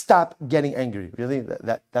 Stop getting angry. Really?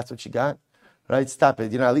 That's what you got? Right? Stop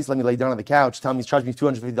it. At least let me lay down on the couch. Tell me he's charging me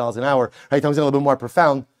 $250 an hour. Right? Tell me something a little bit more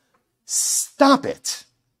profound. Stop it.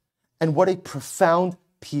 And what a profound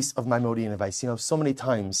piece of Maimonidean advice. So many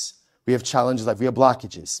times we have challenges, like we have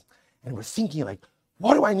blockages, and we're thinking like,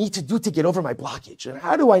 what do I need to do to get over my blockage? And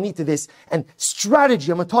how do I need to this? And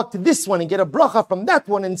strategy, I'm going to talk to this one and get a bracha from that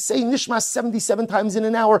one and say Nishmas 77 times in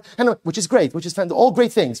an hour, and which is great, which is fantastic. All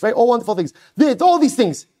great things, right? All wonderful things. All these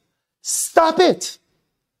things. Stop it.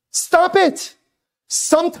 Stop it.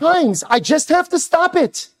 Sometimes I just have to stop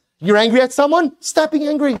it. You're angry at someone? Stop being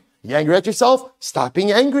angry. You're angry at yourself? Stop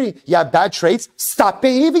being angry. You have bad traits? Stop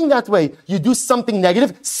behaving that way. You do something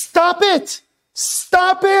negative? Stop it.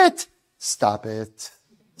 Stop it. Stop it.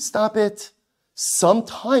 Stop it.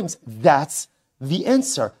 Sometimes that's the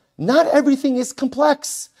answer. Not everything is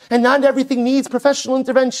complex, and not everything needs professional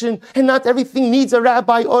intervention, and not everything needs a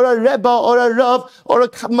rabbi or a rebbe or a rav or a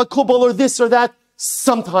makubal or this or that.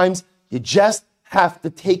 Sometimes you just have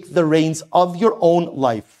to take the reins of your own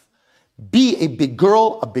life. Be a big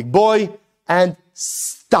girl, a big boy, and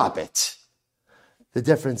stop it. The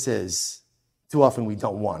difference is, too often we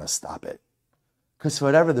don't want to stop it. Because for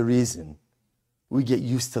whatever the reason, we get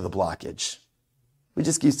used to the blockage. We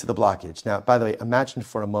just get used to the blockage. Now, by the way, imagine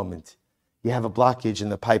for a moment, you have a blockage in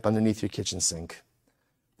the pipe underneath your kitchen sink.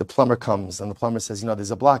 The plumber comes and the plumber says,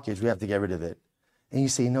 there's a blockage, we have to get rid of it. And you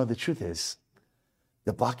say, the truth is,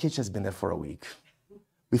 the blockage has been there for a week.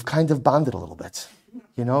 We've kind of bonded a little bit.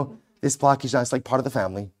 This blockage now, it's like part of the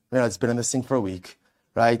family. It's been in the sink for a week,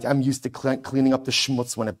 right? I'm used to cleaning up the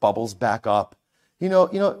schmutz when it bubbles back up.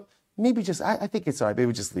 Maybe just, I think it's all right,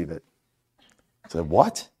 maybe just leave it. So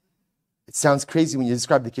what? It sounds crazy when you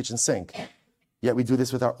describe the kitchen sink. Yet we do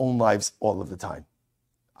this with our own lives all of the time.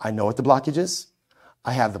 I know what the blockage is.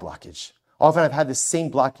 I have the blockage. Often I've had the same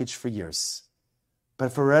blockage for years.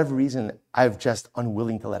 But for whatever reason, I'm just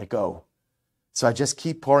unwilling to let it go. So I just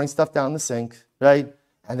keep pouring stuff down the sink, right?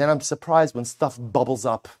 And then I'm surprised when stuff bubbles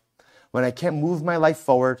up. When I can't move my life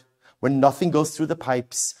forward, when nothing goes through the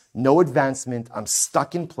pipes, no advancement, I'm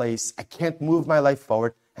stuck in place, I can't move my life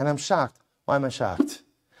forward, and I'm shocked. Why am I shocked?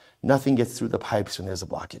 Nothing gets through the pipes when there's a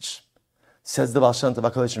blockage. Says the Baal Shem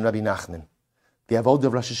Tov HaKadosh and Rabbi Nachman, the avodah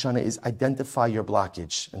of Rosh Hashanah is identify your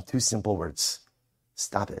blockage in two simple words.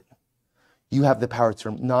 Stop it. You have the power to,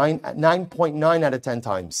 9.9 out of 10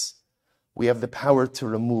 times, we have the power to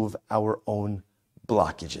remove our own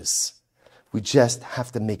blockages. We just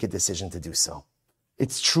have to make a decision to do so.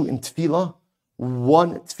 It's true in tefillah.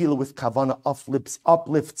 One tefillah with kavanah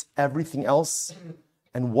uplifts everything else,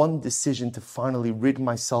 and one decision to finally rid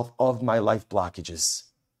myself of my life blockages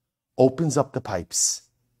opens up the pipes,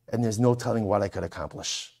 and there's no telling what I could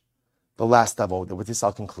accomplish. The last avodah, with this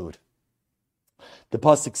I'll conclude. The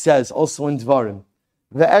pasuk says also in Dvarim,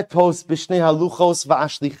 "Ve'etos b'shnei haluchos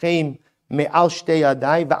va'ashlichem me'al shtei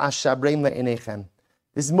yadai va'ashabreim le'enechem."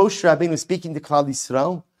 This is Moshe Rabbeinu speaking to Klal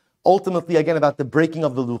Yisrael, ultimately again about the breaking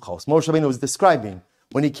of the luchos. Moshe Rabbeinu was describing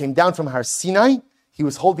when he came down from Har Sinai, he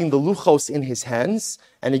was holding the luchos in his hands,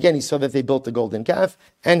 and again he saw that they built the golden calf,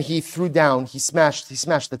 and he threw down, he smashed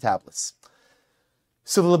the tablets.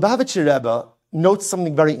 So the Lubavitcher Rebbe notes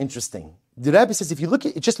something very interesting. The Rebbe says, if you look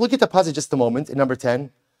at the passage just a moment in number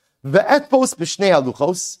 10, Ve'etpos b'shnei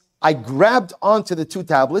haluchos, I grabbed onto the two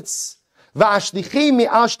tablets, va'ashlichei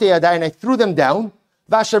me'al shtei yadai, and I threw them down,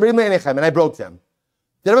 va'ashabreim le'enechem, and I broke them.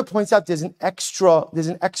 The Rebbe points out there's an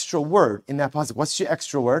extra word in that passage. What's your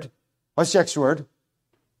extra word?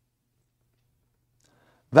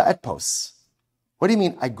 Va'etpos. What do you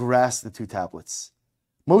mean I grasped the two tablets?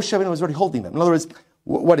 Moshe Rabbeinu was already holding them. In other words,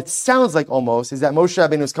 what it sounds like almost is that Moshe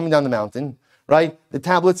Rabbeinu is coming down the mountain, right? The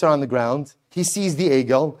tablets are on the ground. He sees the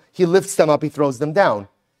egel. He lifts them up. He throws them down.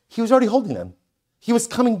 He was already holding them. He was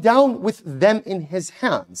coming down with them in his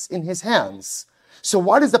hands. So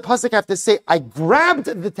why does the pasuk have to say, I grabbed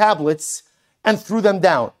the tablets and threw them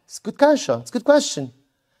down? It's a good kasha. It's a good question.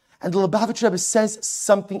 And the Lubavitcher Rebbe says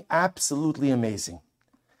something absolutely amazing.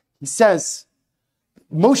 He says,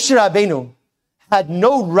 Moshe Rabbeinu had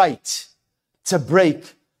no right to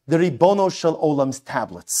break the Ribono Shel Olam's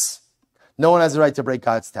tablets. No one has the right to break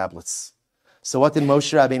God's tablets. So what did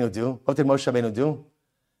Moshe Rabbeinu do?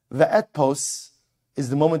 The etpos is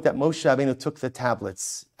the moment that Moshe Rabbeinu took the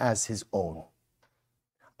tablets as his own.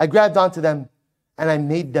 I grabbed onto them and I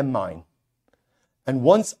made them mine. And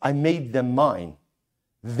once I made them mine,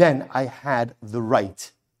 then I had the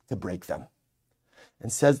right to break them.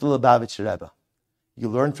 And says the Lubavitcher Rebbe, you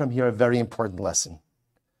learn from here a very important lesson.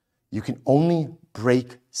 You can only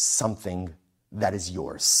break something that is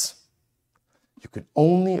yours. You can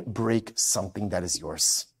only break something that is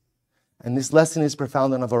yours. And this lesson is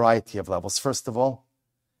profound on a variety of levels. First of all,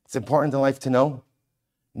 it's important in life to know,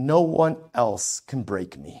 no one else can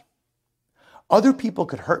break me. Other people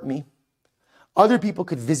could hurt me. Other people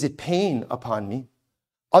could visit pain upon me.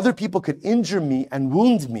 Other people could injure me and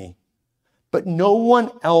wound me, but no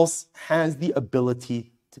one else has the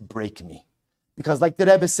ability to break me. Because like the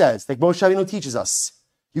Rebbe says, like Moshe Rabbeinu teaches us,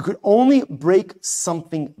 you could only break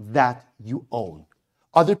something that you own.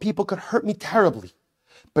 Other people could hurt me terribly,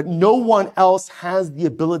 but no one else has the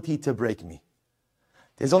ability to break me.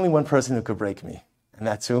 There's only one person who could break me, and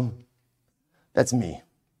that's who? That's me.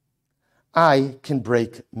 I can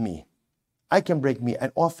break me. I can break me,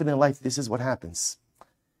 and often in life, this is what happens.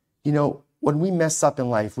 You know, when we mess up in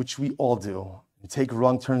life, which we all do, and take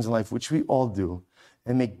wrong turns in life, which we all do,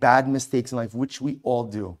 and make bad mistakes in life, which we all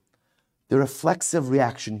do, the reflexive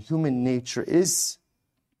reaction, human nature, is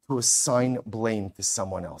to assign blame to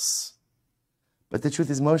someone else. But the truth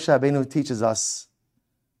is, Moshe Rabbeinu teaches us,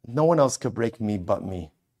 no one else could break me but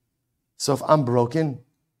me. So if I'm broken,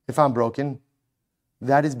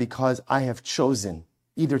 that is because I have chosen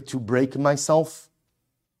either to break myself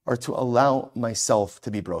or to allow myself to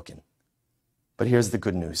be broken. But here's the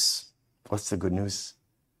good news. What's the good news?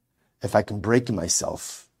 If I can break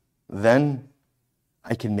myself, then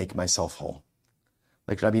I can make myself whole.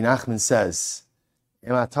 Like Rabbi Nachman says,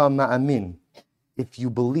 if you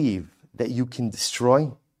believe that you can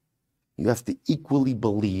destroy, you have to equally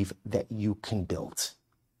believe that you can build.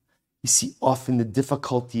 You see often the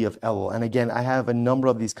difficulty of Elul. And again, I have a number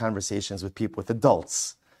of these conversations with people, with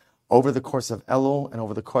adults, over the course of Elul and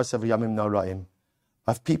over the course of Yamim Noraim,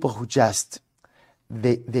 of people who just,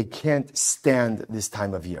 they can't stand this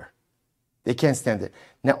time of year. They can't stand it.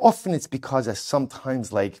 Now, often it's because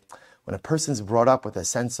sometimes, like, when a person's brought up with a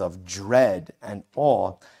sense of dread and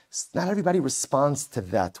awe, not everybody responds to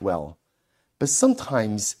that well. But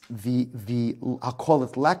sometimes I'll call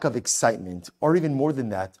it lack of excitement, or even more than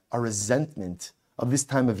that, a resentment of this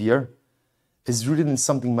time of year is rooted in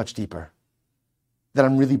something much deeper. That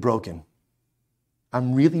I'm really broken.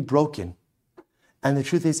 I'm really broken. And the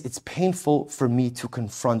truth is, it's painful for me to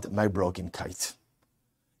confront my broken kite.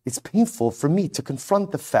 It's painful for me to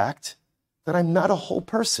confront the fact that I'm not a whole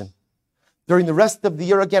person. During the rest of the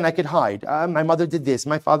year, again, I could hide. My mother did this,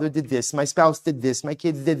 my father did this, my spouse did this, my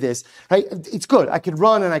kids did this. Right? It's good. I could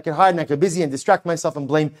run and I could hide and I could busy and distract myself and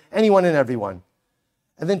blame anyone and everyone.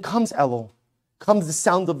 And then comes Elul, comes the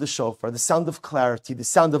sound of the shofar, the sound of clarity, the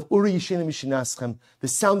sound of Uri Yishenu Mishinaschem, the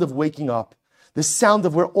sound of waking up, the sound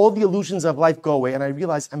of where all the illusions of life go away, and I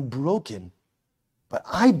realize I'm broken. But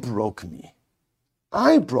I broke me.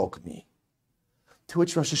 I broke me. To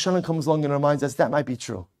which Rosh Hashanah comes along and reminds us that might be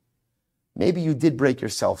true. Maybe you did break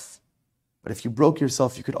yourself, but if you broke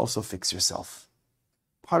yourself, you could also fix yourself.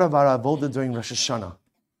 Part of our avoda during Rosh Hashanah,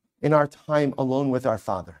 in our time alone with our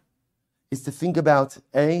Father, is to think about,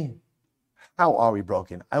 how are we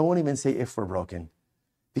broken? I won't even say if we're broken,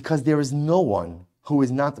 because there is no one who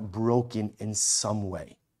is not broken in some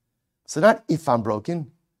way. So not if I'm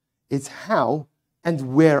broken, it's how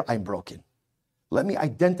and where I'm broken. Let me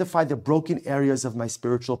identify the broken areas of my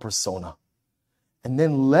spiritual persona. And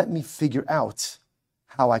then let me figure out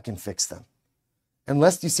how I can fix them.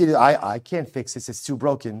 Unless you see that I can't fix this, it's too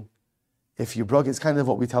broken. If you're broken, it's kind of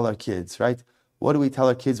what we tell our kids, right? What do we tell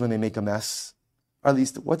our kids when they make a mess? Or at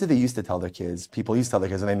least, what do they used to tell their kids? People used to tell their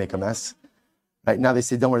kids when they make a mess. Right? Now they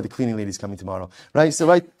say, don't worry, the cleaning lady's coming tomorrow. Right? So,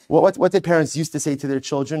 right, what did parents used to say to their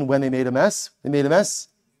children when they made a mess? They made a mess?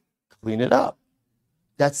 Clean it up.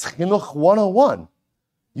 That's Chinuch 101.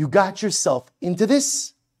 You got yourself into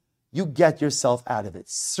this, you get yourself out of it.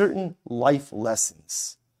 Certain life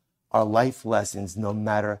lessons are life lessons no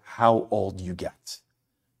matter how old you get.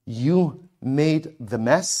 You made the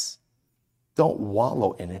mess, don't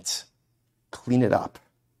wallow in it. Clean it up.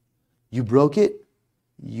 You broke it,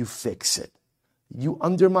 you fix it. You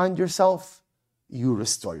undermined yourself, you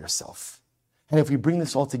restore yourself. And if we bring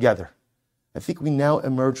this all together, I think we now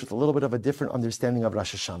emerge with a little bit of a different understanding of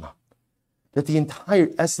Rosh Hashanah. That the entire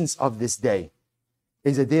essence of this day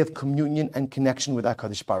is a day of communion and connection with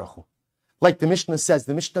HaKadosh Baruch Hu. Like the Mishnah says,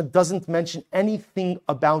 the Mishnah doesn't mention anything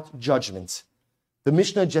about judgment. The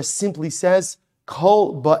Mishnah just simply says,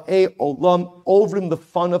 Kol ba'e olam ovrim the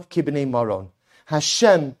fun of Kibnei Maron.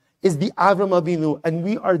 Hashem is the Avram Avinu and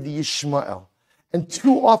we are the Yishmael. And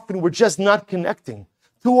too often we're just not connecting.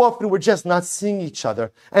 Too often we're just not seeing each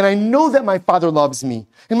other. And I know that my Father loves me.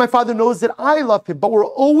 And my Father knows that I love Him. But we're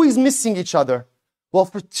always missing each other. Well,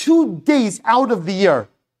 for 2 days out of the year,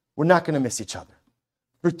 we're not going to miss each other.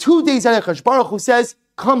 For 2 days out of the year, Baruch Hu says,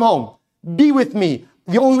 come home. Be with me.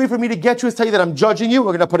 The only way for me to get you is tell you that I'm judging you.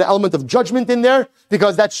 We're going to put an element of judgment in there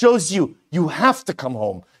because that shows you have to come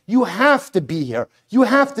home. You have to be here. You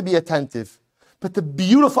have to be attentive. But the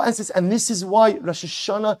beautiful essence, and this is why Rosh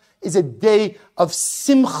Hashanah is a day of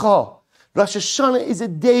simcha, Rosh Hashanah is a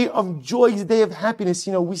day of joy, it's a day of happiness.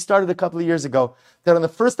 You know, we started a couple of years ago that on the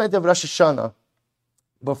first night of Rosh Hashanah,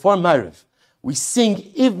 before Ma'ariv, we sing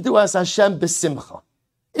Ivdu as Hashem b'simcha.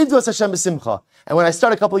 Ivdu as Hashem b'simcha. And when I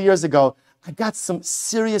started a couple of years ago, I got some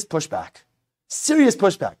serious pushback. Serious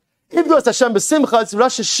pushback. Ivdu as Hashem b'simcha, it's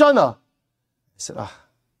Rosh Hashanah. I said, I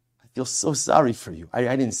feel so sorry for you.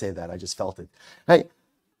 I didn't say that, I just felt it. Hey,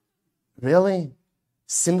 really?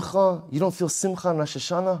 Simcha? You don't feel simcha on Rosh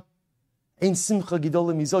Hashanah? Ain't simcha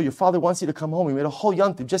gidola mizo. Your father wants you to come home. He made a whole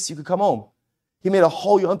yontiv just so you could come home. He made a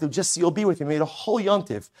whole yontiv just so you'll be with him. He made a whole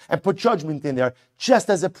yontiv and put judgment in there just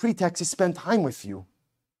as a pretext to spend time with you.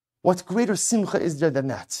 What greater simcha is there than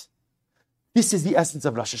that? This is the essence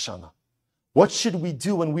of Rosh Hashanah. What should we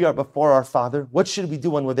do when we are before our Father? What should we do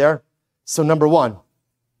when we're there? So number one,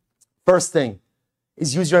 first thing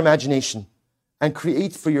is use your imagination and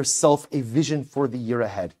create for yourself a vision for the year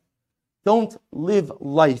ahead. Don't live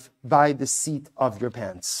life by the seat of your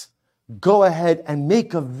pants. Go ahead and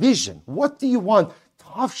make a vision. What do you want?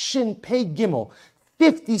 Tav Shin Pei Gimel.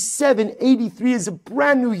 5783 is a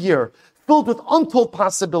brand new year filled with untold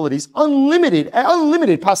possibilities,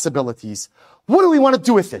 unlimited possibilities. What do we want to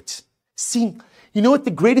do with it? See, you know what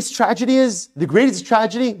the greatest tragedy is? The greatest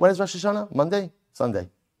tragedy, when is Rosh Hashanah? Monday? Sunday.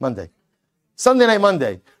 Monday. Sunday night,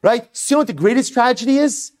 Monday, right? So you know what the greatest tragedy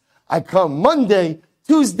is? I come Monday,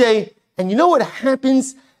 Tuesday, and you know what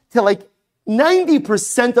happens to like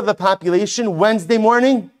 90% of the population Wednesday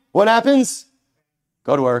morning? What happens?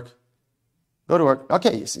 Go to work. Go to work.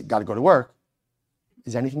 Okay, you got to go to work.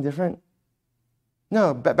 Is anything different?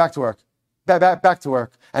 No, back to work. Back to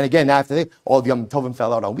work. And again, after all the Yom Tovim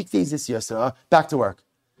fell out on weekdays this year, so back to work.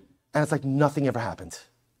 And it's like nothing ever happened.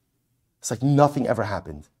 It's like nothing ever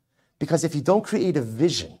happened. Because if you don't create a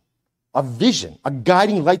vision, a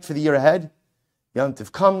guiding light for the year ahead, Yom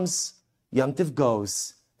Tov comes, Yom Tov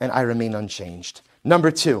goes, and I remain unchanged. Number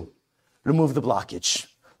two, remove the blockage.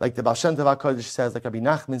 Like the Baal Shem Tov HaKadosh says, like Rabbi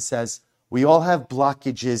Nachman says, we all have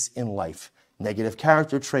blockages in life. Negative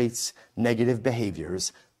character traits, negative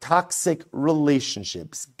behaviors, toxic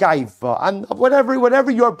relationships, gaiva, and whatever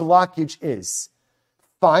your blockage is.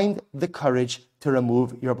 Find the courage to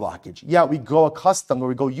remove your blockage. Yeah, we go accustomed or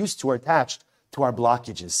we go used to or attached to our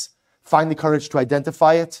blockages. Find the courage to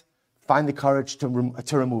identify it. Find the courage to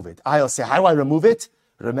remove it. I'll say, how do I remove it?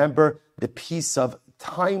 Remember the piece of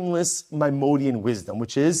timeless Maimonian wisdom,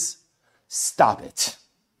 which is stop it.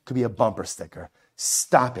 Could be a bumper sticker.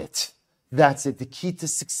 Stop it. That's it. The key to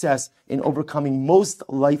success in overcoming most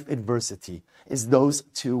life adversity is those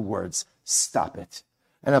two words. Stop it.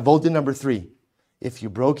 And avoda number three. If you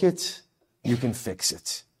broke it, you can fix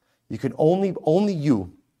it. You can only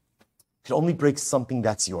break something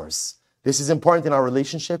that's yours. This is important in our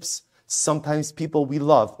relationships. Sometimes people we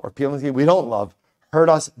love or people we don't love hurt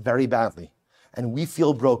us very badly. And we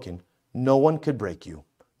feel broken. No one could break you.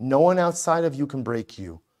 No one outside of you can break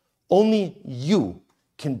you. Only you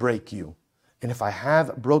can break you. And if I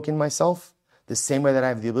have broken myself, the same way that I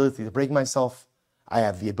have the ability to break myself, I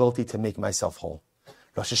have the ability to make myself whole.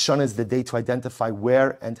 Rosh Hashanah is the day to identify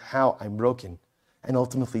where and how I'm broken, and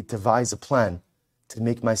ultimately devise a plan to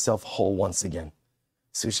make myself whole once again.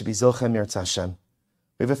 So we should be Zochem Yirtzeh Hashem.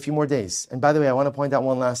 We have a few more days. And by the way, I want to point out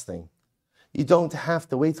one last thing. You don't have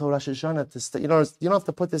to wait till Rosh Hashanah to start. You don't have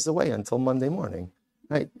to put this away until Monday morning.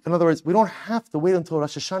 Right? In other words, we don't have to wait until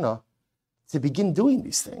Rosh Hashanah to begin doing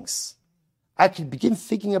these things. I could begin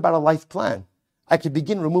thinking about a life plan. I could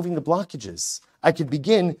begin removing the blockages. I could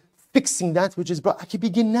begin fixing that which is brought. I could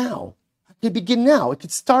begin now. It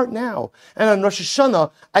could start now. And on Rosh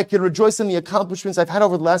Hashanah, I could rejoice in the accomplishments I've had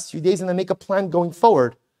over the last few days and I make a plan going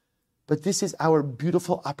forward. But this is our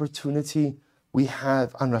beautiful opportunity we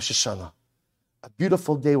have on Rosh Hashanah. A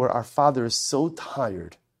beautiful day where our Father is so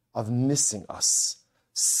tired of missing us.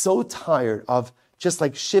 So tired of just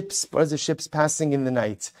like ships passing in the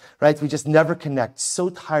night, right? We just never connect. So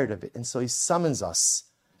tired of it. And so he summons us,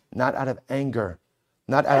 not out of anger,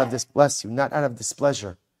 not out of not out of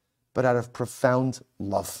displeasure, but out of profound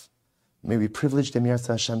love. May we privilege the Yirtzeh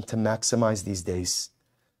Hashem to maximize these days,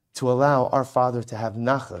 to allow our Father to have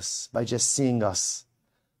nachas by just seeing us,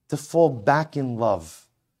 to fall back in love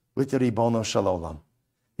with the Ribono Shel Olam.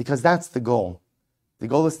 Because that's the goal. The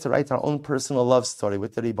goal is to write our own personal love story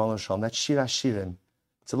with the Ribono Shel Olam. That's Shir HaShirim.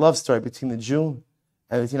 It's a love story between the Jew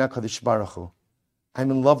and between HaKadosh Baruch Hu. I'm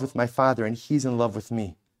in love with my Father and He's in love with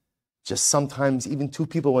me. Just sometimes, even two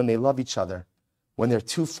people, when they love each other, when they're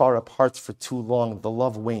too far apart for too long, the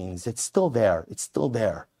love wanes. It's still there.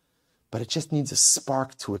 But it just needs a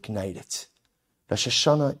spark to ignite it. Rosh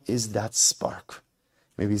Hashanah is that spark.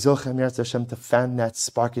 May we Zochem Yirtzeh Hashem to fan that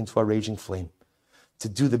spark into a raging flame, to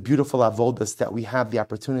do the beautiful avodas that we have the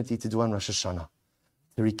opportunity to do on Rosh Hashanah,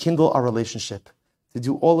 to rekindle our relationship, to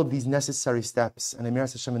do all of these necessary steps. And Emir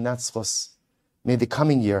Hashem in that schos, may the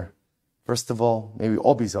coming year, first of all, may we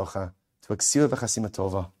all be zocha to aksir v'chasima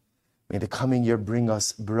tova. May the coming year bring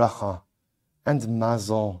us bracha and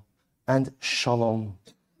mazal and shalom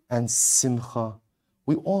and simcha.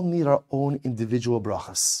 We all need our own individual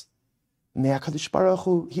brachas. May HaKadosh Baruch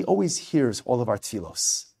Hu, He always hears all of our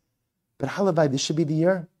tefillos. But halavai, this should be the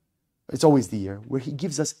year, it's always the year, where He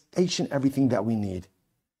gives us each and everything that we need.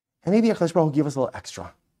 And maybe HaKadosh Baruch Hu give us a little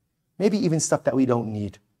extra. Maybe even stuff that we don't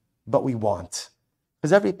need, but we want.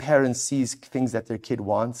 Because every parent sees things that their kid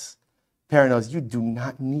wants. Parent knows, you do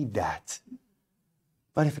not need that.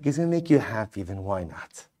 But if it's going to make you happy, then why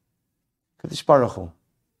not? HaKadosh Baruch Hu,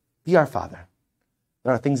 be our Father.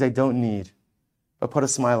 There are things I don't need, but put a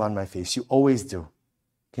smile on my face. You always do.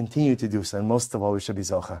 Continue to do so. And most of all, we should be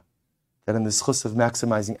zocha, that in the schus of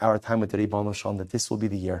maximizing our time with the Ribono Shel Olam, that this will be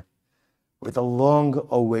the year with a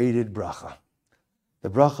long-awaited bracha. The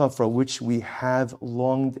bracha for which we have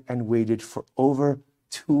longed and waited for over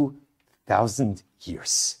 2,000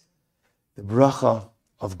 years. The bracha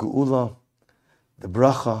of Geula, the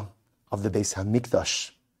bracha of the Beis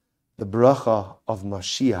HaMikdash, the bracha of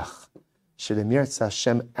Mashiach, should Emir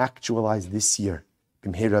Hashem actualize this year.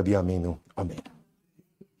 B'mheira b'yameinu. Amen.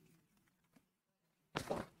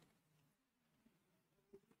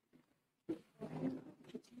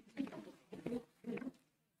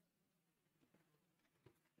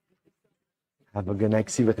 Have a good night.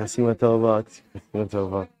 Ksivah Kasima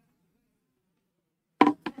Tova.